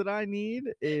 6 that I need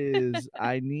is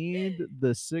I need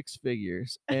the 6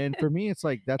 figures. And for me, it's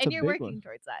like that's and a you're big working one.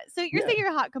 towards that. So you're saying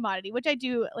you're a hot commodity, which I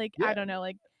do like. I don't know,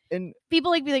 like and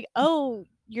people like be like, oh,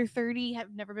 you're 30, have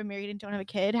never been married, and don't have a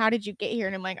kid. How did you get here?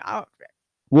 And I'm like, oh,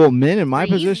 well, men in my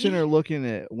pretty position easy. are looking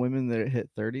at women that hit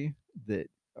 30 that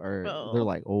they're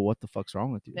like, oh, what the fuck's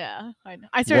wrong with you? Yeah, I know.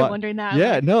 I started wondering that.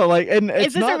 Yeah, like, no, like, and it's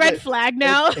is this not a red that, flag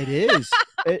now? It is.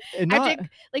 And not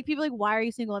like people like, why are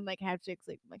you single? I'm like, I have chicks.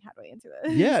 Like, how do I answer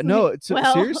this? yeah, like, no.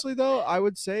 well, seriously though, I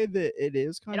would say that it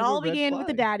is kind it of all a red began flag. with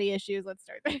the daddy issues. Let's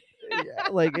start there. Yeah,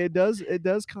 like it does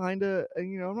kind of,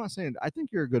 you know, I'm not saying I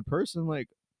think you're a good person, like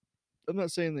I'm not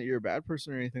saying that you're a bad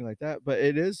person or anything like that, but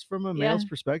it is from a male's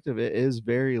perspective, it is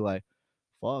very like,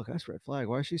 fuck, that's red flag.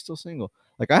 Why is she still single?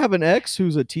 Like I have an ex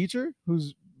who's a teacher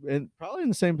who's probably in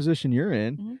the same position you're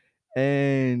in,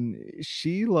 and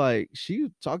she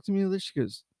talked to me this. She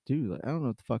goes, dude, like I don't know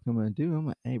what the fuck I'm gonna do. I'm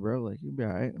like, hey, bro, like you'll be all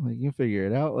right. Like you can figure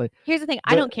it out. Like here's the thing,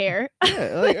 I don't care.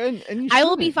 Yeah, like and you I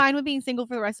will be fine with being single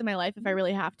for the rest of my life if I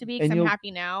really have to be, because I'm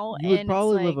happy now. You would and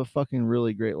probably live a fucking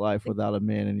really great life without a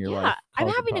man in your life. Yeah, I'm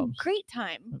having problems. a great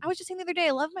time. I was just saying the other day,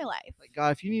 I love my life. Like,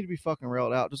 God, if you need to be fucking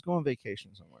railed out, just go on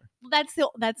vacation somewhere. Well,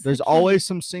 There's always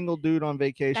some single dude on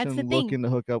vacation looking to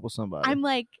hook up with somebody. I'm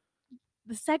like,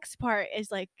 the sex part is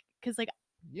like, because like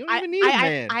you don't even need a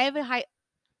man. I have a high.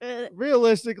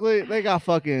 Realistically, they got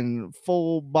fucking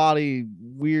full body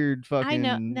weird fucking I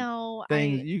know, no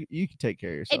things. You can take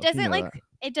care of yourself. It doesn't that.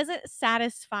 It doesn't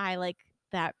satisfy like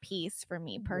that piece for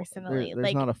me personally. There's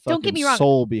like, not a fucking don't get me wrong,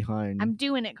 soul behind. I'm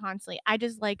doing it constantly. I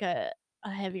just like a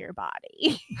heavier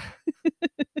body.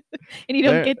 And you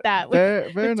don't get that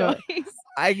with toys.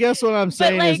 I guess what I'm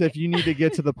saying is if you need to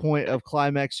get to the point of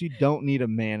climax, you don't need a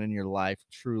man in your life,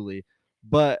 truly.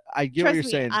 But I get what you're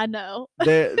saying. I know.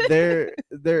 there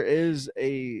is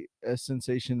a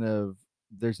sensation of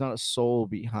there's not a soul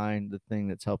behind the thing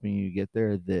that's helping you get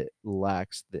there that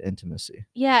lacks the intimacy.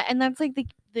 Yeah, and that's like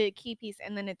the key piece.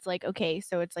 And then it's like, okay,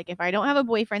 so it's like if I don't have a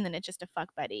boyfriend, then it's just a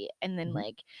fuck buddy. And then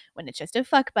like when it's just a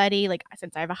fuck buddy, like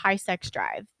since I have a high sex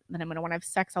drive, then I'm gonna want to have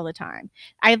sex all the time.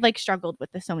 I've like struggled with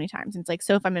this so many times. And it's like,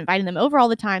 so if I'm inviting them over all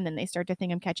the time, then they start to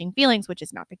think I'm catching feelings, which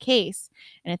is not the case.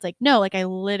 And it's like, no, like I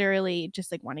literally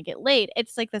just like want to get laid.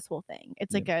 It's like this whole thing.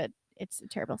 It's like it's a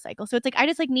terrible cycle. So it's like I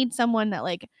just like need someone that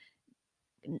like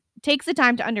takes the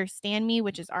time to understand me,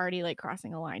 which is already like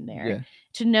crossing a line there,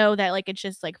 to know that like it's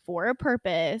just like for a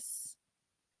purpose,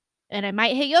 and I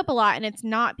might hit you up a lot, and it's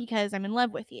not because I'm in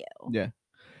love with you. Yeah.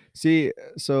 See,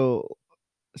 so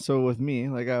with me,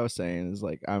 like I was saying, is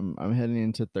like I'm heading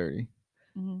into 30.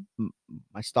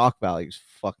 My stock value is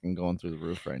fucking going through the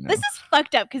roof right now. This is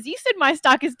fucked up because you said my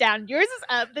stock is down, yours is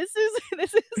up. This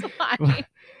is why.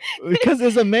 Because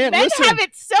as a man, men listen, have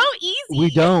it so easy.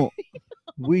 We don't.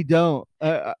 We don't.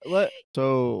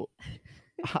 So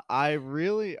I'm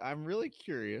really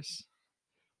curious,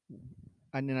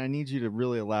 and I need you to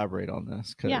really elaborate on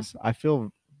this because I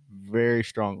feel very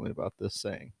strongly about this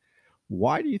saying.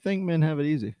 Why do you think men have it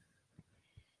easy?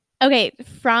 Okay,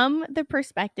 from the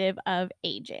perspective of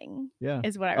aging,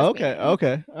 is what I was meaning.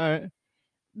 Okay, all right.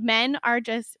 Men are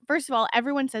just, first of all,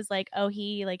 everyone says like, oh,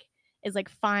 he like is like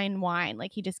fine wine,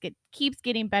 like he just keeps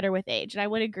getting better with age, and I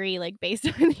would agree, like based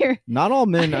on your not all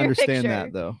men understand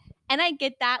that though, and I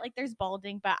get that, like there's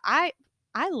balding, but I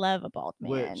love a bald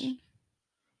man.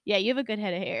 Yeah, you have a good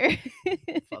head of hair.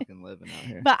 Fucking living out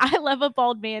here. But I love a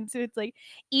bald man, so it's like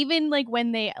even like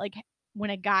when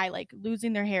a guy like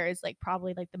losing their hair is like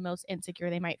probably like the most insecure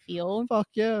they might feel. Fuck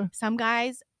yeah. Some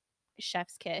guys,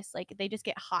 chef's kiss, like they just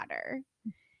get hotter.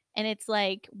 And it's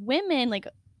like women, like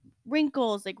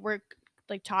wrinkles, like we're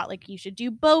like taught like you should do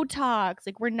Botox.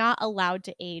 Like we're not allowed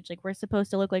to age. Like we're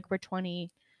supposed to look like we're 20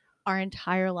 our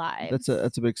entire lives.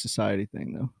 That's a big society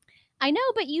thing though. I know,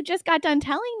 but you just got done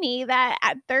telling me that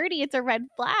at 30 it's a red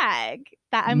flag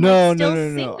that I'm still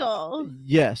single.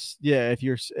 Yes, yeah. If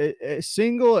you're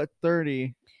single at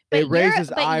 30, it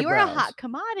raises eyebrows. But you're a hot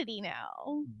commodity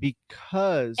now,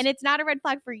 and it's not a red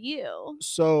flag for you.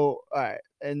 So, all right,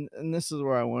 and this is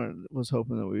where I was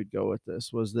hoping that we would go with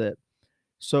this was that.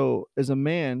 So, as a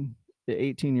man at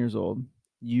 18 years old,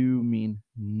 you mean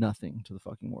nothing to the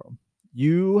fucking world.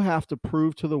 You have to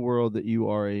prove to the world that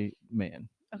you are a man.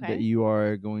 Okay. That you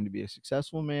are going to be a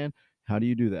successful man. How do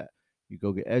you do that? You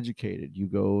go get educated. You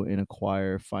go and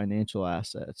acquire financial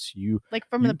assets. Like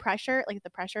from the pressure, like the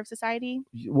pressure of society.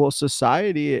 Well,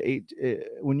 society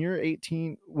when you're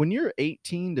 18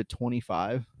 to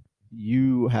 25,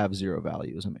 you have zero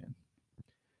value as a man.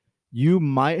 You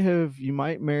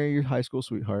might marry your high school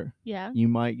sweetheart. Yeah. You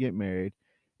might get married.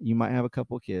 You might have a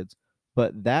couple of kids,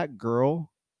 but that girl,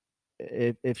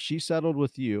 if she settled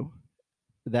with you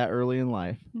that early in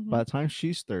life, by the time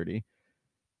she's 30,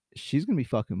 she's gonna be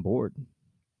fucking bored.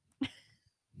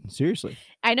 Seriously.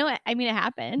 I know. I mean, it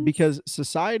happens because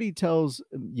society tells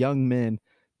young men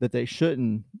that they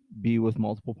shouldn't be with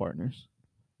multiple partners,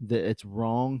 that it's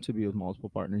wrong to be with multiple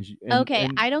partners. Okay,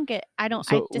 And I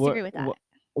disagree with that.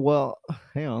 Well,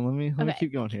 hang on, let me Okay.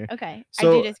 keep going here. Okay, I do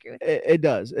So disagree with that. it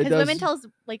does. Because women tell us,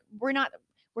 like,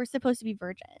 we're supposed to be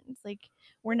virgins. Like,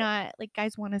 we're not, like,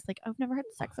 guys want us, like, I've never had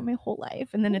sex in my whole life,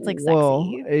 and then it's like sexy.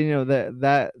 You know,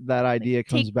 that idea Like,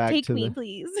 comes back take to me, the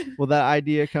please. well, that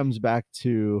idea comes back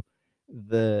to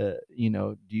the, you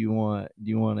know, do you want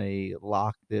a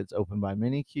lock that's open by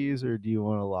many keys, or do you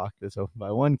want a lock that's open by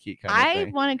one key kind of thing?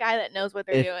 I want a guy that knows what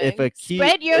they're doing. If a key,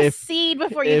 spread your seed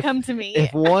before you come to me.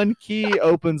 If one key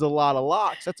opens a lot of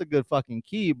locks, that's a good fucking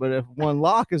key. But if one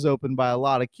lock is opened by a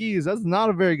lot of keys, that's not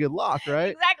a very good lock,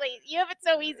 right? Exactly. You have it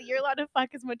so easy. You're allowed to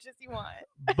fuck as much as you want.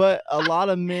 But a lot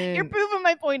of men, You're proving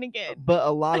my point again. But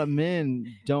a lot of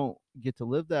men don't get to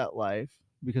live that life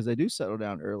because they do settle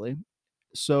down early.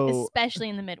 So especially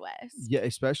in the Midwest. Yeah,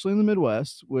 especially in the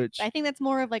Midwest, which I think that's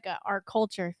more of like our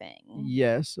culture thing.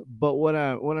 Yes, but what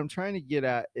I'm trying to get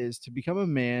at is to become a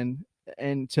man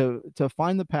and to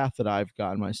find the path that I've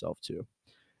gotten myself to.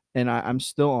 And I'm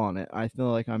still on it. I feel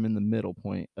like I'm in the middle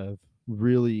point of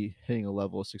really hitting a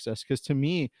level of success. Because to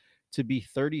me, to be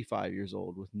 35 years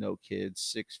old with no kids,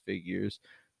 6 figures,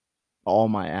 all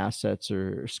my assets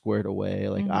are squared away.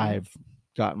 Like I've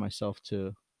gotten myself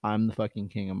to, I'm the fucking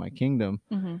king of my kingdom.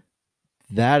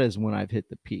 That is when I've hit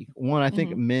the peak. One, I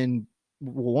think men,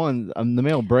 the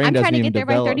male brain I'm doesn't trying to even get there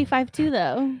develop. by 35 too,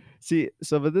 though. See,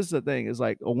 so but this is the thing: is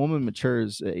like a woman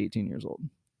matures at 18 years old.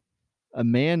 A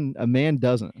man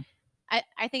doesn't.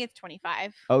 I think it's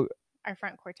 25. Oh, our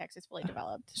front cortex is fully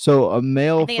developed. So a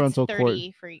male frontal cortex.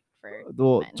 30 for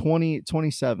well,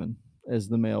 27 is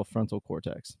the male frontal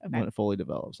cortex when it fully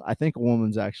develops. I think a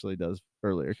woman's actually does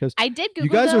earlier, because I did Google. You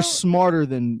guys are smarter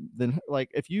than like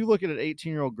if you look at an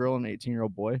 18-year-old girl and an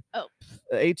 18-year-old boy. Oh,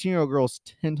 an 18-year-old girl's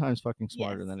 10 times fucking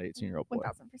smarter than an 18-year-old boy.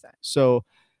 1000%. So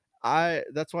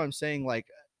that's why I'm saying, like,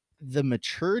 the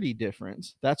maturity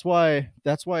difference. That's why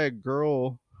a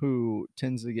girl who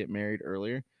tends to get married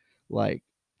earlier, like,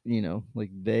 you know,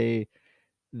 like they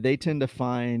tend to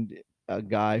find a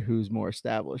guy who's more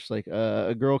established, like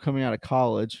a girl coming out of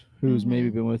college who's maybe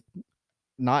been with,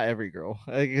 not every girl,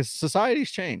 like,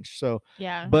 society's changed. So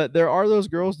yeah, but there are those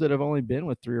girls that have only been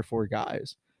with 3 or 4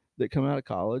 guys that come out of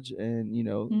college, and you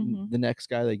know, the next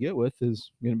guy they get with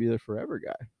is going to be their forever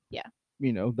guy. Yeah,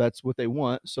 you know, that's what they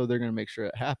want, so they're going to make sure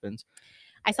it happens.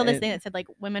 I saw this thing that said, like,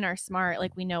 women are smart,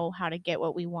 like, we know how to get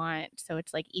what we want. So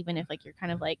it's like, even if like you're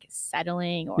kind of like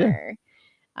settling or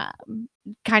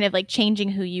kind of like changing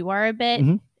who you are a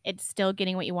bit, it's still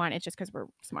getting what you want. It's just because we're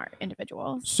smart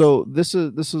individuals. So this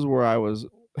is where I was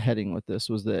heading with this,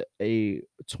 was that a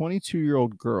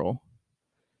 22-year-old girl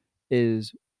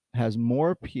has more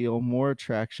appeal, more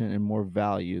attraction, and more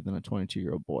value than a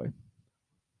 22-year-old boy.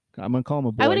 I'm gonna call him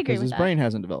a boy because his brain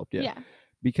hasn't developed yet. Yeah.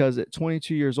 Because at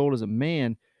 22 years old, as a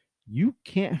man, you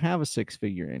can't have a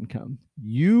 6-figure income.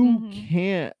 You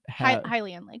can't have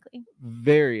highly unlikely.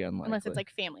 Very unlikely. Unless it's like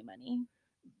family money.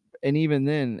 And even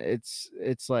then, it's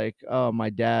like, oh, my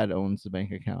dad owns the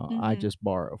bank account. I just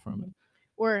borrow from it.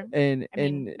 Or now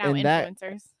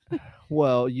influencers.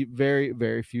 Well, you very,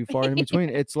 very few far in between.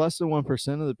 It's less than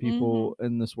 1% of the people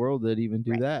in this world that even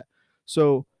do that.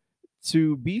 So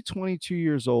to be 22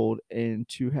 years old and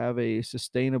to have a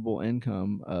sustainable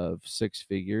income of 6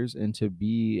 figures and to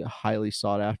be highly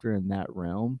sought after in that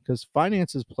realm, because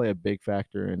finances play a big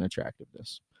factor in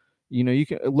attractiveness. You know,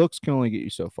 looks can only get you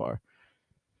so far.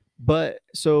 But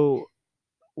so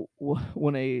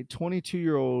when a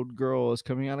 22-year-old girl is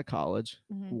coming out of college,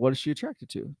 what is she attracted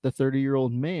to? The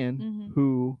 30-year-old man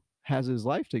who has his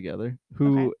life together,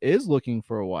 who is looking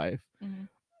for a wife.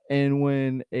 And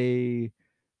when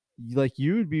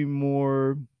you would be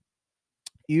more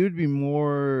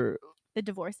the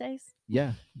divorcees.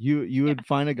 Yeah, you would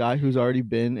find a guy who's already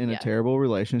been in a terrible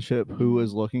relationship, who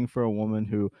is looking for a woman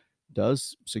who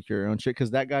does secure her own shit,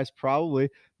 because that guy's probably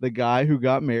the guy who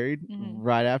got married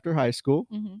right after high school,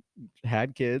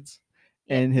 had kids,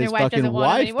 and his fucking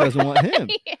wife doesn't want him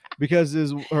because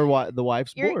the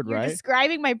wife's bored, right? You're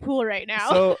describing my pool right now.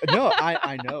 So no,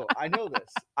 I know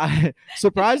this.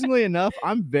 Surprisingly enough,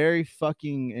 I'm very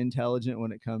fucking intelligent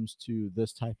when it comes to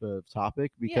this type of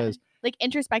topic, because like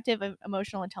introspective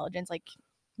emotional intelligence, like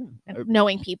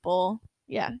knowing people.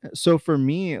 Yeah. So for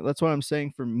me, that's what I'm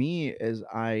saying. For me, as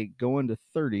I go into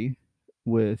 30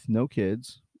 with no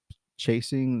kids,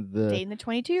 dating the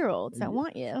 22-year-olds that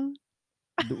want you.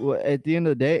 At the end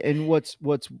of the day, and what's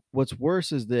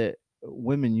worse is that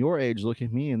women your age look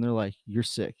at me and they're like, "You're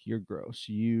sick. You're gross.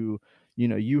 You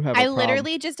have." I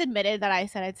literally just admitted that I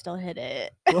said I'd still hit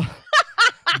it.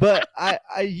 But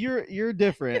you're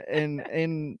different,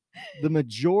 and the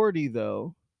majority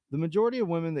though, the majority of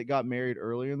women that got married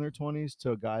early in their 20s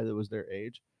to a guy that was their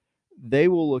age, they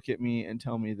will look at me and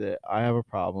tell me that I have a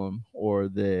problem, or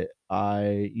that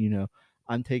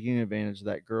I'm taking advantage of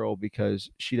that girl because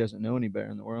she doesn't know any better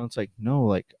in the world. It's like, no,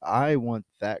 like I want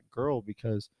that girl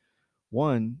because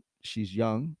one, she's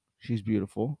young, she's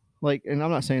beautiful. Like, and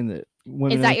I'm not saying that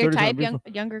women Is in their that your 30s aren't type,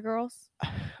 beautiful. younger girls?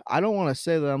 I don't want to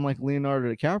say that I'm like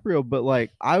Leonardo DiCaprio, but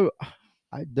like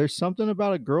there's something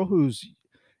about a girl who's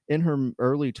in her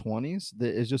early 20s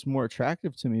that is just more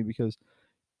attractive to me because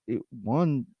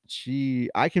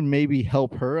I can maybe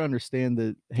help her understand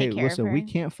that, hey, Take care of listen, we her.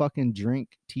 can't fucking drink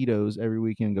Tito's every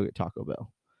weekend and go get Taco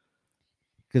Bell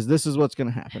because this is what's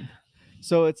gonna happen.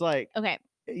 So it's like, Okay.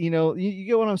 You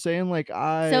get what I'm saying? Like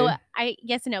So I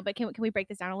yes and no, but can we break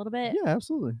this down a little bit? Yeah,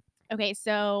 absolutely. Okay,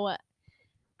 so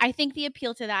I think the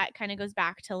appeal to that kind of goes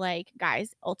back to like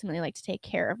guys ultimately like to take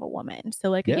care of a woman. So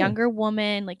like a younger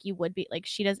woman, like you would be like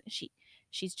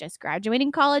she's just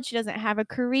graduating college, she doesn't have a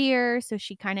career, so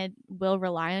she kind of will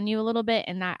rely on you a little bit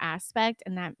in that aspect,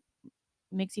 and that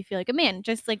makes you feel like a man,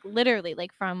 just like literally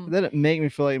like from That doesn't make me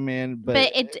feel like a man, but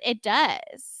it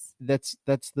does. That's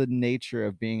the nature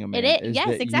of being a man. It is, is yes,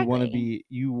 that exactly.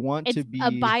 you want It's to be a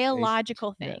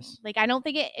biological thing. Yes. Like I don't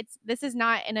think it's this is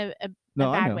not in a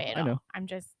No, bad way at I know. all. I'm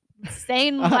just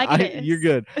saying like it is. You're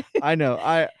good. I know.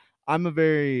 I'm a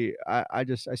very I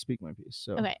speak my piece.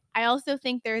 So Okay. I also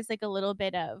think there's like a little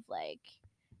bit of like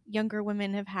younger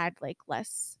women have had like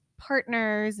less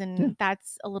partners, and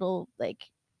that's a little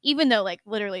like, even though like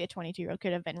literally a 22-year-old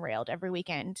could have been railed every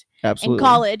weekend absolutely in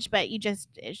college, but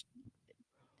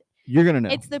you're gonna know.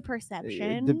 It's the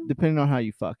perception. Depending on how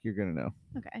you fuck, you're gonna know.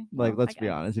 Okay. Like, let's be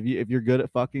honest. If you're good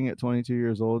at fucking at 22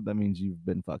 years old, that means you've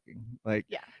been fucking. Like,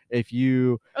 yeah. If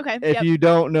you Okay. you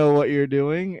don't know what you're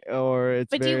doing, or it's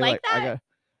but very do you like that?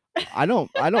 I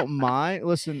don't mind.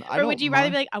 Listen, or would you rather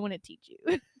be like, I want to teach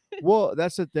you? Well,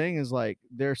 that's the thing is like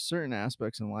there are certain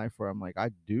aspects in life where I'm like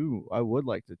I would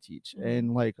like to teach.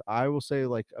 And like I will say,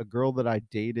 like a girl that I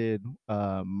dated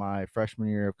my freshman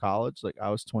year of college, like I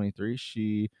was 23,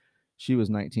 she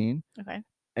was 19. Okay.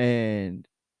 And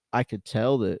I could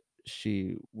tell that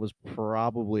she was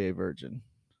probably a virgin.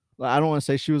 I don't want to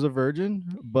say she was a virgin,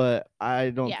 but I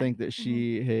don't think that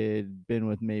she had been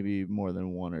with maybe more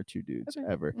than one or two dudes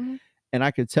ever. And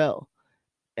I could tell.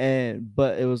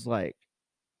 But it was like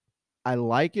I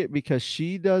like it because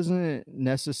she doesn't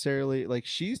necessarily like,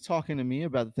 she's talking to me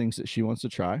about the things that she wants to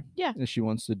try, and she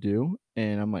wants to do,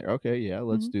 and I'm like, okay, yeah,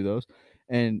 let's do those.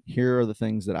 And here are the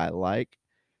things that I like,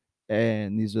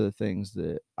 and these are the things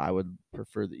that I would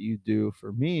prefer that you do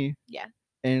for me. Yeah.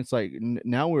 And it's like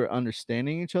now we're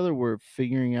understanding each other, we're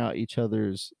figuring out each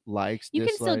other's likes. You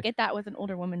can still get that with an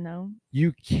older woman though.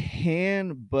 You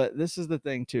can, but this is the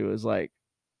thing too, is like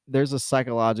there's a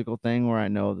psychological thing where I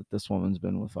know that this woman's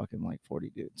been with fucking like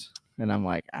 40 dudes. And I'm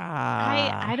like,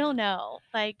 I don't know.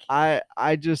 Like I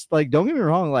just like, don't get me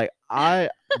wrong. Like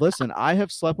listen, I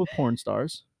have slept with porn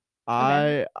stars.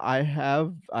 I've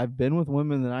been with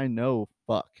women that I know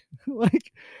fuck.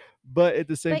 Like, but at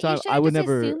the same time, I would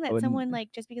never assume that someone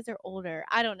like just because they're older.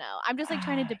 I don't know. I'm just like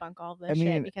trying to debunk all this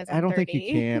shit because I'm I don't 30. think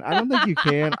you can. I don't think you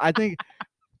can. I think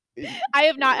I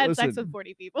have not had sex with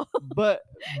 40 people. But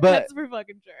that's for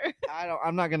fucking sure.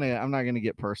 I'm not gonna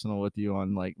get personal with you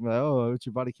on like, oh, what's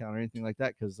your body count or anything like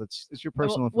that, because it's your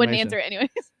personal information. Wouldn't answer it anyways.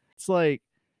 It's like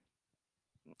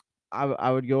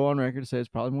I would go on record to say it's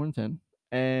probably more than 10.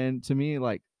 And to me,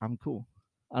 like, I'm cool.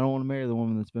 I don't want to marry the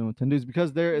woman that's been with 10 dudes,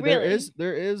 because there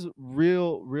is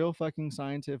real fucking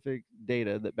scientific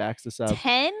data that backs this up.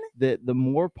 10? That the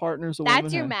more partners a woman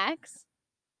that's your max?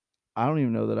 I don't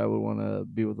even know that I would want to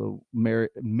be with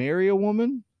marry a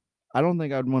woman. I don't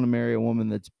think I'd want to marry a woman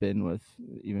that's been with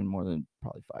even more than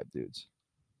probably 5 dudes.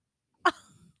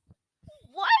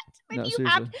 What? No,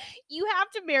 you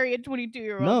have to marry a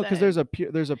 22-year-old. No, because there's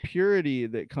a purity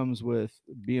that comes with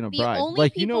being a bride.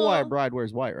 Like, you know why a bride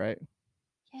wears white, right?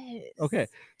 Yes. Okay.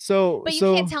 So but you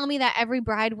can't tell me that every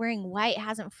bride wearing white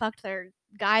hasn't fucked their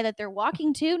guy that they're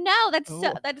walking to. No, that's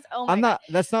oh my God.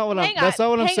 That's not what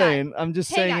I'm saying. I'm just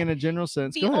saying in a general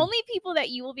sense. The only people that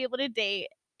you will be able to date,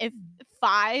 if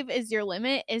 5 is your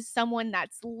limit, is someone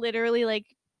that's literally like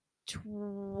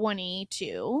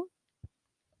 22,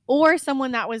 or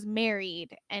someone that was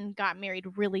married and got married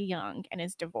really young and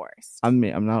is divorced. I'm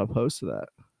not opposed to that.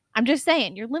 I'm just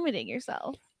saying you're limiting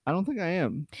yourself. I don't think I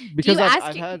am. Because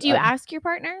do you ask your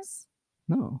partners?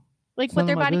 No. Like what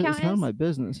their body count is? It's none of my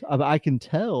business. I can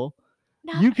tell.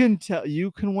 No. You can tell.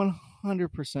 You can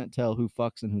 100% tell who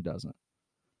fucks and who doesn't.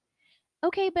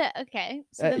 Okay, but okay.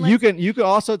 So then you can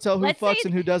also tell who let's say fucks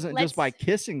and who doesn't just by let's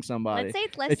kissing somebody. let's say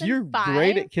it's less If than you're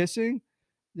great 5. at kissing,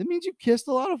 that means you kissed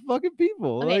a lot of fucking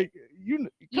people. Okay. Like You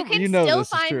come on, can you know still this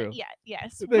is find true.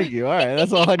 yes. Thank you. All right,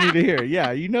 that's all I need to hear.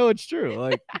 Yeah, you know it's true.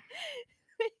 Like,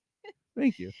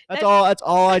 thank you. That's all. That's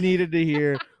all I needed to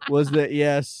hear was that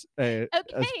yes, that's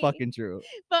Okay. fucking true.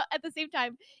 But at the same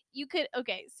time, you could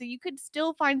so you could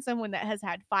still find someone that has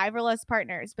had 5 or less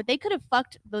partners, but they could have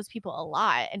fucked those people a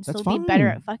lot and That's still be better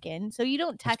at fine. fucking. So you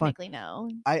don't That's fine. technically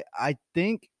know. I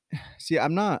think. See,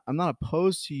 I'm not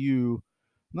opposed to you.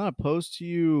 I'm not opposed to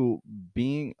you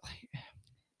being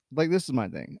like this is my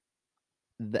thing.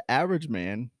 The average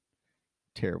man,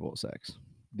 terrible at sex.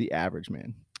 The average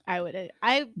man. I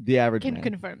The average can man.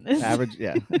 confirm this. Average,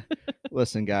 yeah.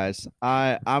 Listen, guys,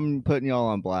 I'm putting y'all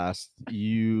on blast.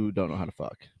 You don't know how to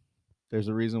fuck. There's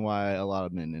a reason why a lot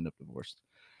of men end up divorced.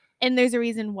 And there's a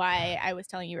reason why I was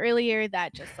telling you earlier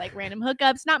that just like random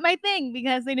hookups not my thing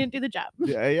because they didn't do the job.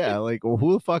 Yeah. Like, well,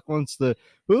 who the fuck wants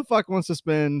to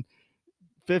spend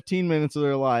 15 minutes of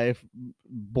their life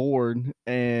bored,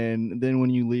 and then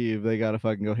when you leave, they gotta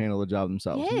fucking go handle the job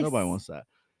themselves. Yes. Nobody wants that.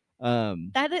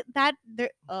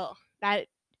 That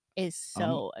is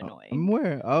so annoying. I'm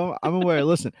aware. I'm aware.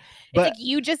 Listen, but it's like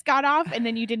you just got off and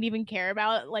then you didn't even care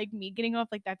about like me getting off.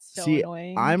 Like that's so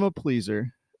annoying. I'm a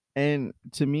pleaser, and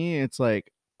to me, it's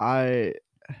like I'm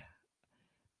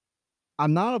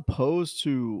not opposed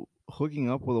to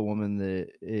hooking up with a woman that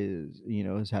is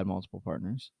has had multiple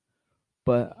partners,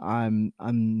 but I'm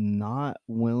not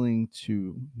willing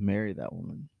to marry that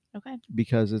woman. Okay.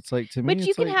 Because it's like to me, which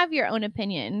you can have your own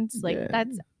opinions. Like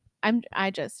that's I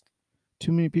just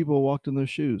too many people walked in those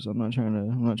shoes. I'm not trying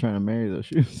to marry those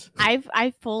shoes.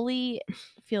 I fully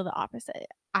feel the opposite.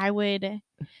 I would,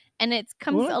 and it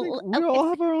comes we all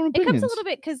have our own opinions. It comes a little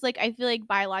bit because like I feel like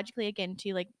biologically again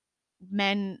too, like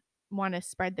men want to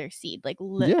spread their seed like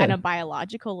at a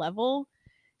biological level.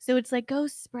 So it's like go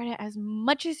spread it as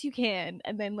much as you can,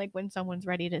 and then like when someone's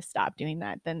ready to stop doing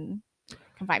that, then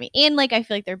come find me. And like I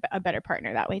feel like they're a better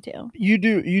partner that way too. You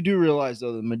do realize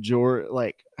though the majority,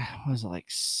 like what was it, like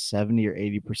 70 or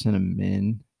 80% of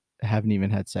men haven't even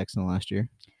had sex in the last year.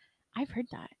 I've heard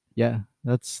that. Yeah,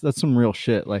 that's some real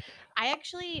shit. Like I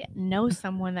actually know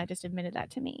someone that just admitted that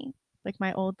to me. Like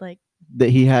my old like that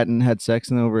he hadn't had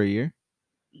sex in over a year.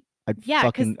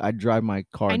 I'd drive my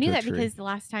car. I knew that because the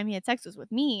last time he had sex was with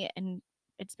me, and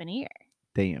it's been a year.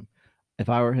 Damn. If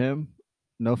I were him,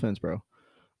 no offense, bro.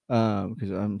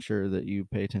 Because I'm sure that you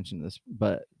pay attention to this,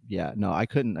 but yeah, no, I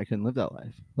couldn't live that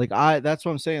life. Like that's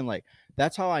what I'm saying. Like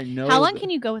that's how I know. How long can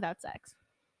you go without sex?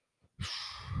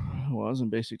 Well, I was in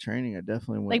basic training. I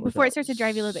definitely went like before it starts to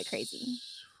drive you a little bit crazy.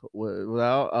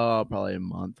 Without probably a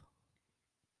month.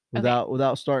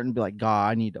 Without starting to be like,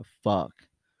 God, I need to fuck.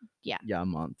 Yeah, a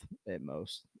month at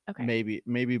most. Okay,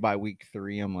 maybe by week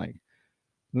 3, I'm like,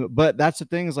 but that's the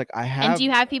thing is like I have. And do you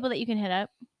have people that you can hit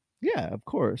up? Yeah, of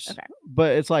course. Okay,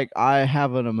 but it's like I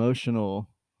have an emotional,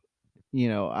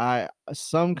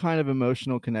 some kind of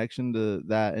emotional connection to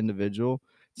that individual.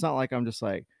 It's not like I'm just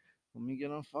like, let me get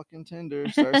on fucking Tinder,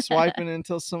 start swiping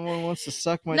until someone wants to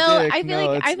suck my dick. I feel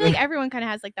like everyone kind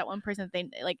of has like that one person that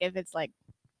they like if it's like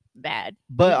bad.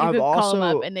 But you I've could also call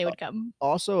them up and they would come.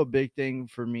 Also, a big thing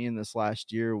for me in this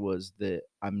last year was that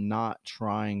I'm not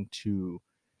trying to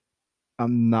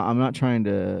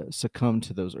succumb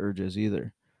to those urges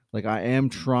either. Like I am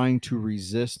trying to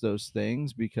resist those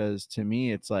things because to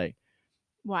me it's like,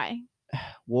 why?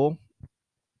 Well,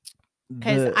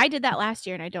 because I did that last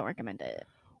year and I don't recommend it.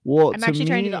 Well, I'm actually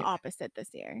trying to do the opposite this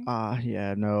year.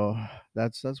 Yeah, no,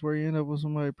 that's where you end up with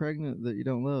somebody pregnant that you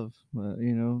don't love.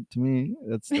 To me,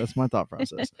 that's my thought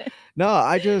process. No,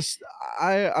 I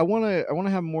want to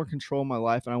have more control in my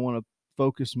life, and I want to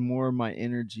focus more of my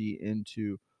energy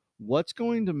into what's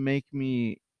going to make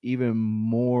me even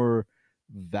more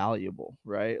valuable,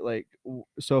 right? Like,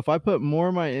 so if I put more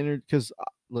of my energy, because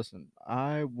listen,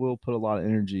 I will put a lot of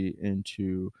energy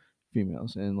into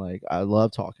females and like I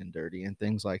love talking dirty and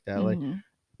things like that. Mm-hmm. Like,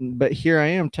 but here I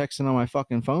am texting on my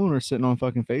fucking phone or sitting on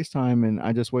fucking FaceTime and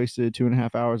I just wasted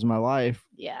 2.5 hours of my life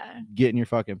getting your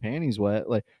fucking panties wet.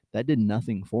 Like that did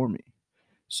nothing for me.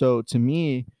 So to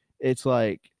me, it's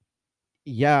like,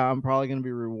 yeah, I'm probably gonna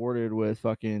be rewarded with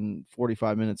fucking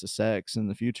 45 minutes of sex in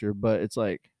the future, but it's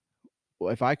like,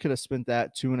 well, if I could have spent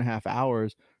that 2.5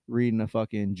 hours reading a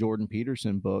fucking Jordan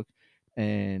Peterson book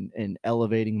and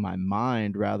elevating my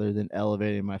mind rather than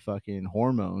elevating my fucking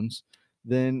hormones,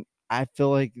 then I feel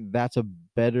like that's a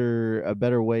better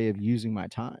way of using my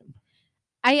time.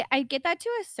 I get that to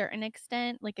a certain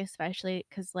extent, like especially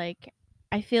because like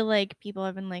I feel like people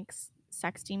have been like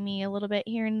sexting me a little bit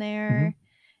here and there,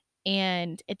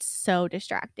 and it's so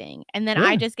distracting. And then Yeah.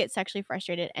 I just get sexually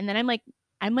frustrated, and then I'm like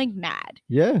mad.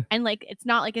 Yeah. And like it's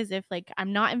not like as if like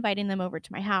I'm not inviting them over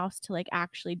to my house to like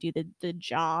actually do the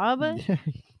job. Yeah.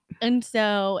 And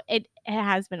so it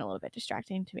has been a little bit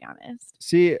distracting, to be honest.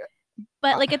 See,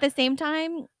 But like at the same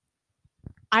time,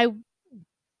 I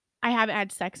haven't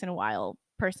had sex in a while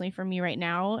personally for me right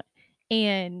now,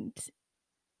 and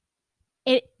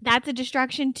that's a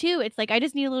distraction too. It's like I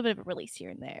just need a little bit of a release here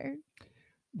and there.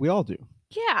 we all do.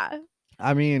 Yeah.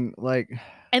 I mean, like,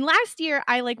 And last year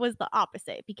I like was the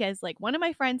opposite, because like one of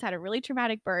my friends had a really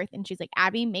traumatic birth, and she's like,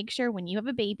 Abby, make sure when you have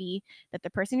a baby that the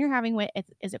person you're having with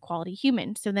is a quality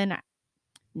human. So then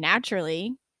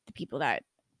naturally the people that,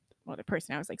 well, the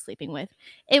person I was like sleeping with,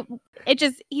 it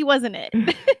just, he wasn't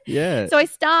it. yeah. So I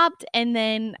stopped, and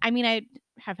then I mean I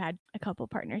have had a couple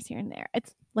partners here and there.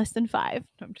 It's less than 5.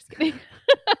 No, I'm just kidding.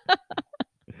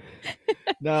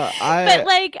 No, but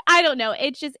like I don't know.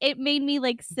 It's just, it made me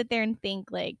like sit there and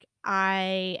think like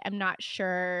I am not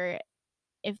sure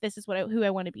if this is who I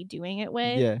want to be doing it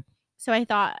with. Yeah. So I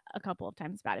thought a couple of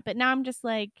times about it, but now I'm just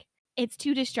like, it's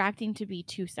too distracting to be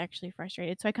too sexually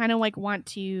frustrated. So I kind of like want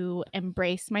to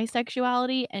embrace my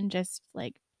sexuality and just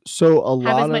like have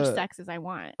as much sex as I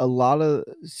want.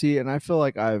 See, and I feel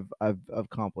like I've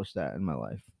accomplished that in my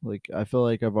life. Like I feel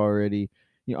like I've already,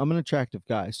 I'm an attractive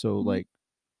guy, so like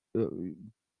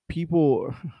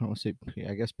people, I don't want to say,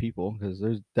 I guess people, because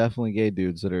there's definitely gay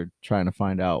dudes that are trying to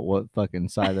find out what fucking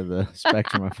side of the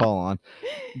spectrum I fall on.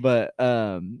 But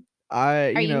are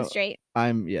you straight?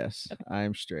 Yes, okay.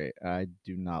 I'm straight. I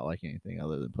do not like anything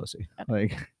other than pussy. Okay.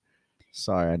 Like,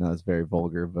 sorry, I know it's very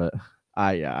vulgar, but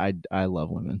I love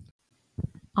women.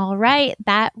 All right,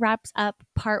 that wraps up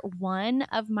part 1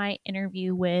 of my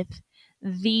interview with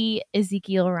the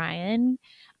Ezekiel Ryan.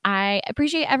 I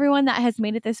appreciate everyone that has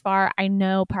made it this far. I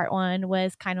know part 1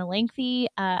 was kind of lengthy.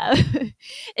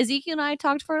 Ezekiel and I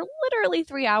talked for literally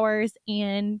 3 hours,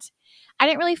 and I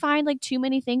didn't really find like too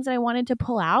many things that I wanted to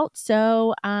pull out.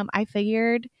 So I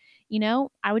figured,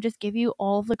 I would just give you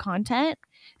all of the content.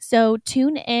 So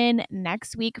tune in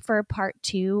next week for part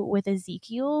 2 with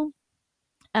Ezekiel.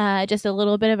 Just a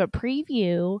little bit of a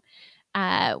preview.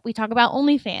 We talk about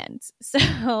OnlyFans.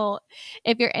 So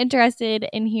if you're interested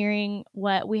in hearing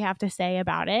what we have to say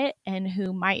about it and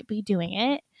who might be doing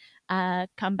it,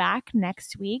 come back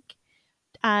next week.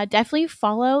 Definitely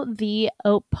follow the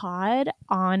Oat Pod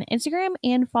on Instagram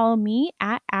and follow me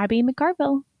at Abby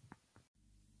McCarville.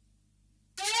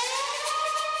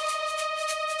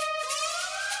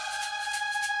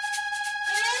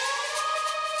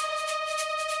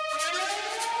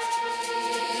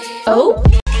 Oh.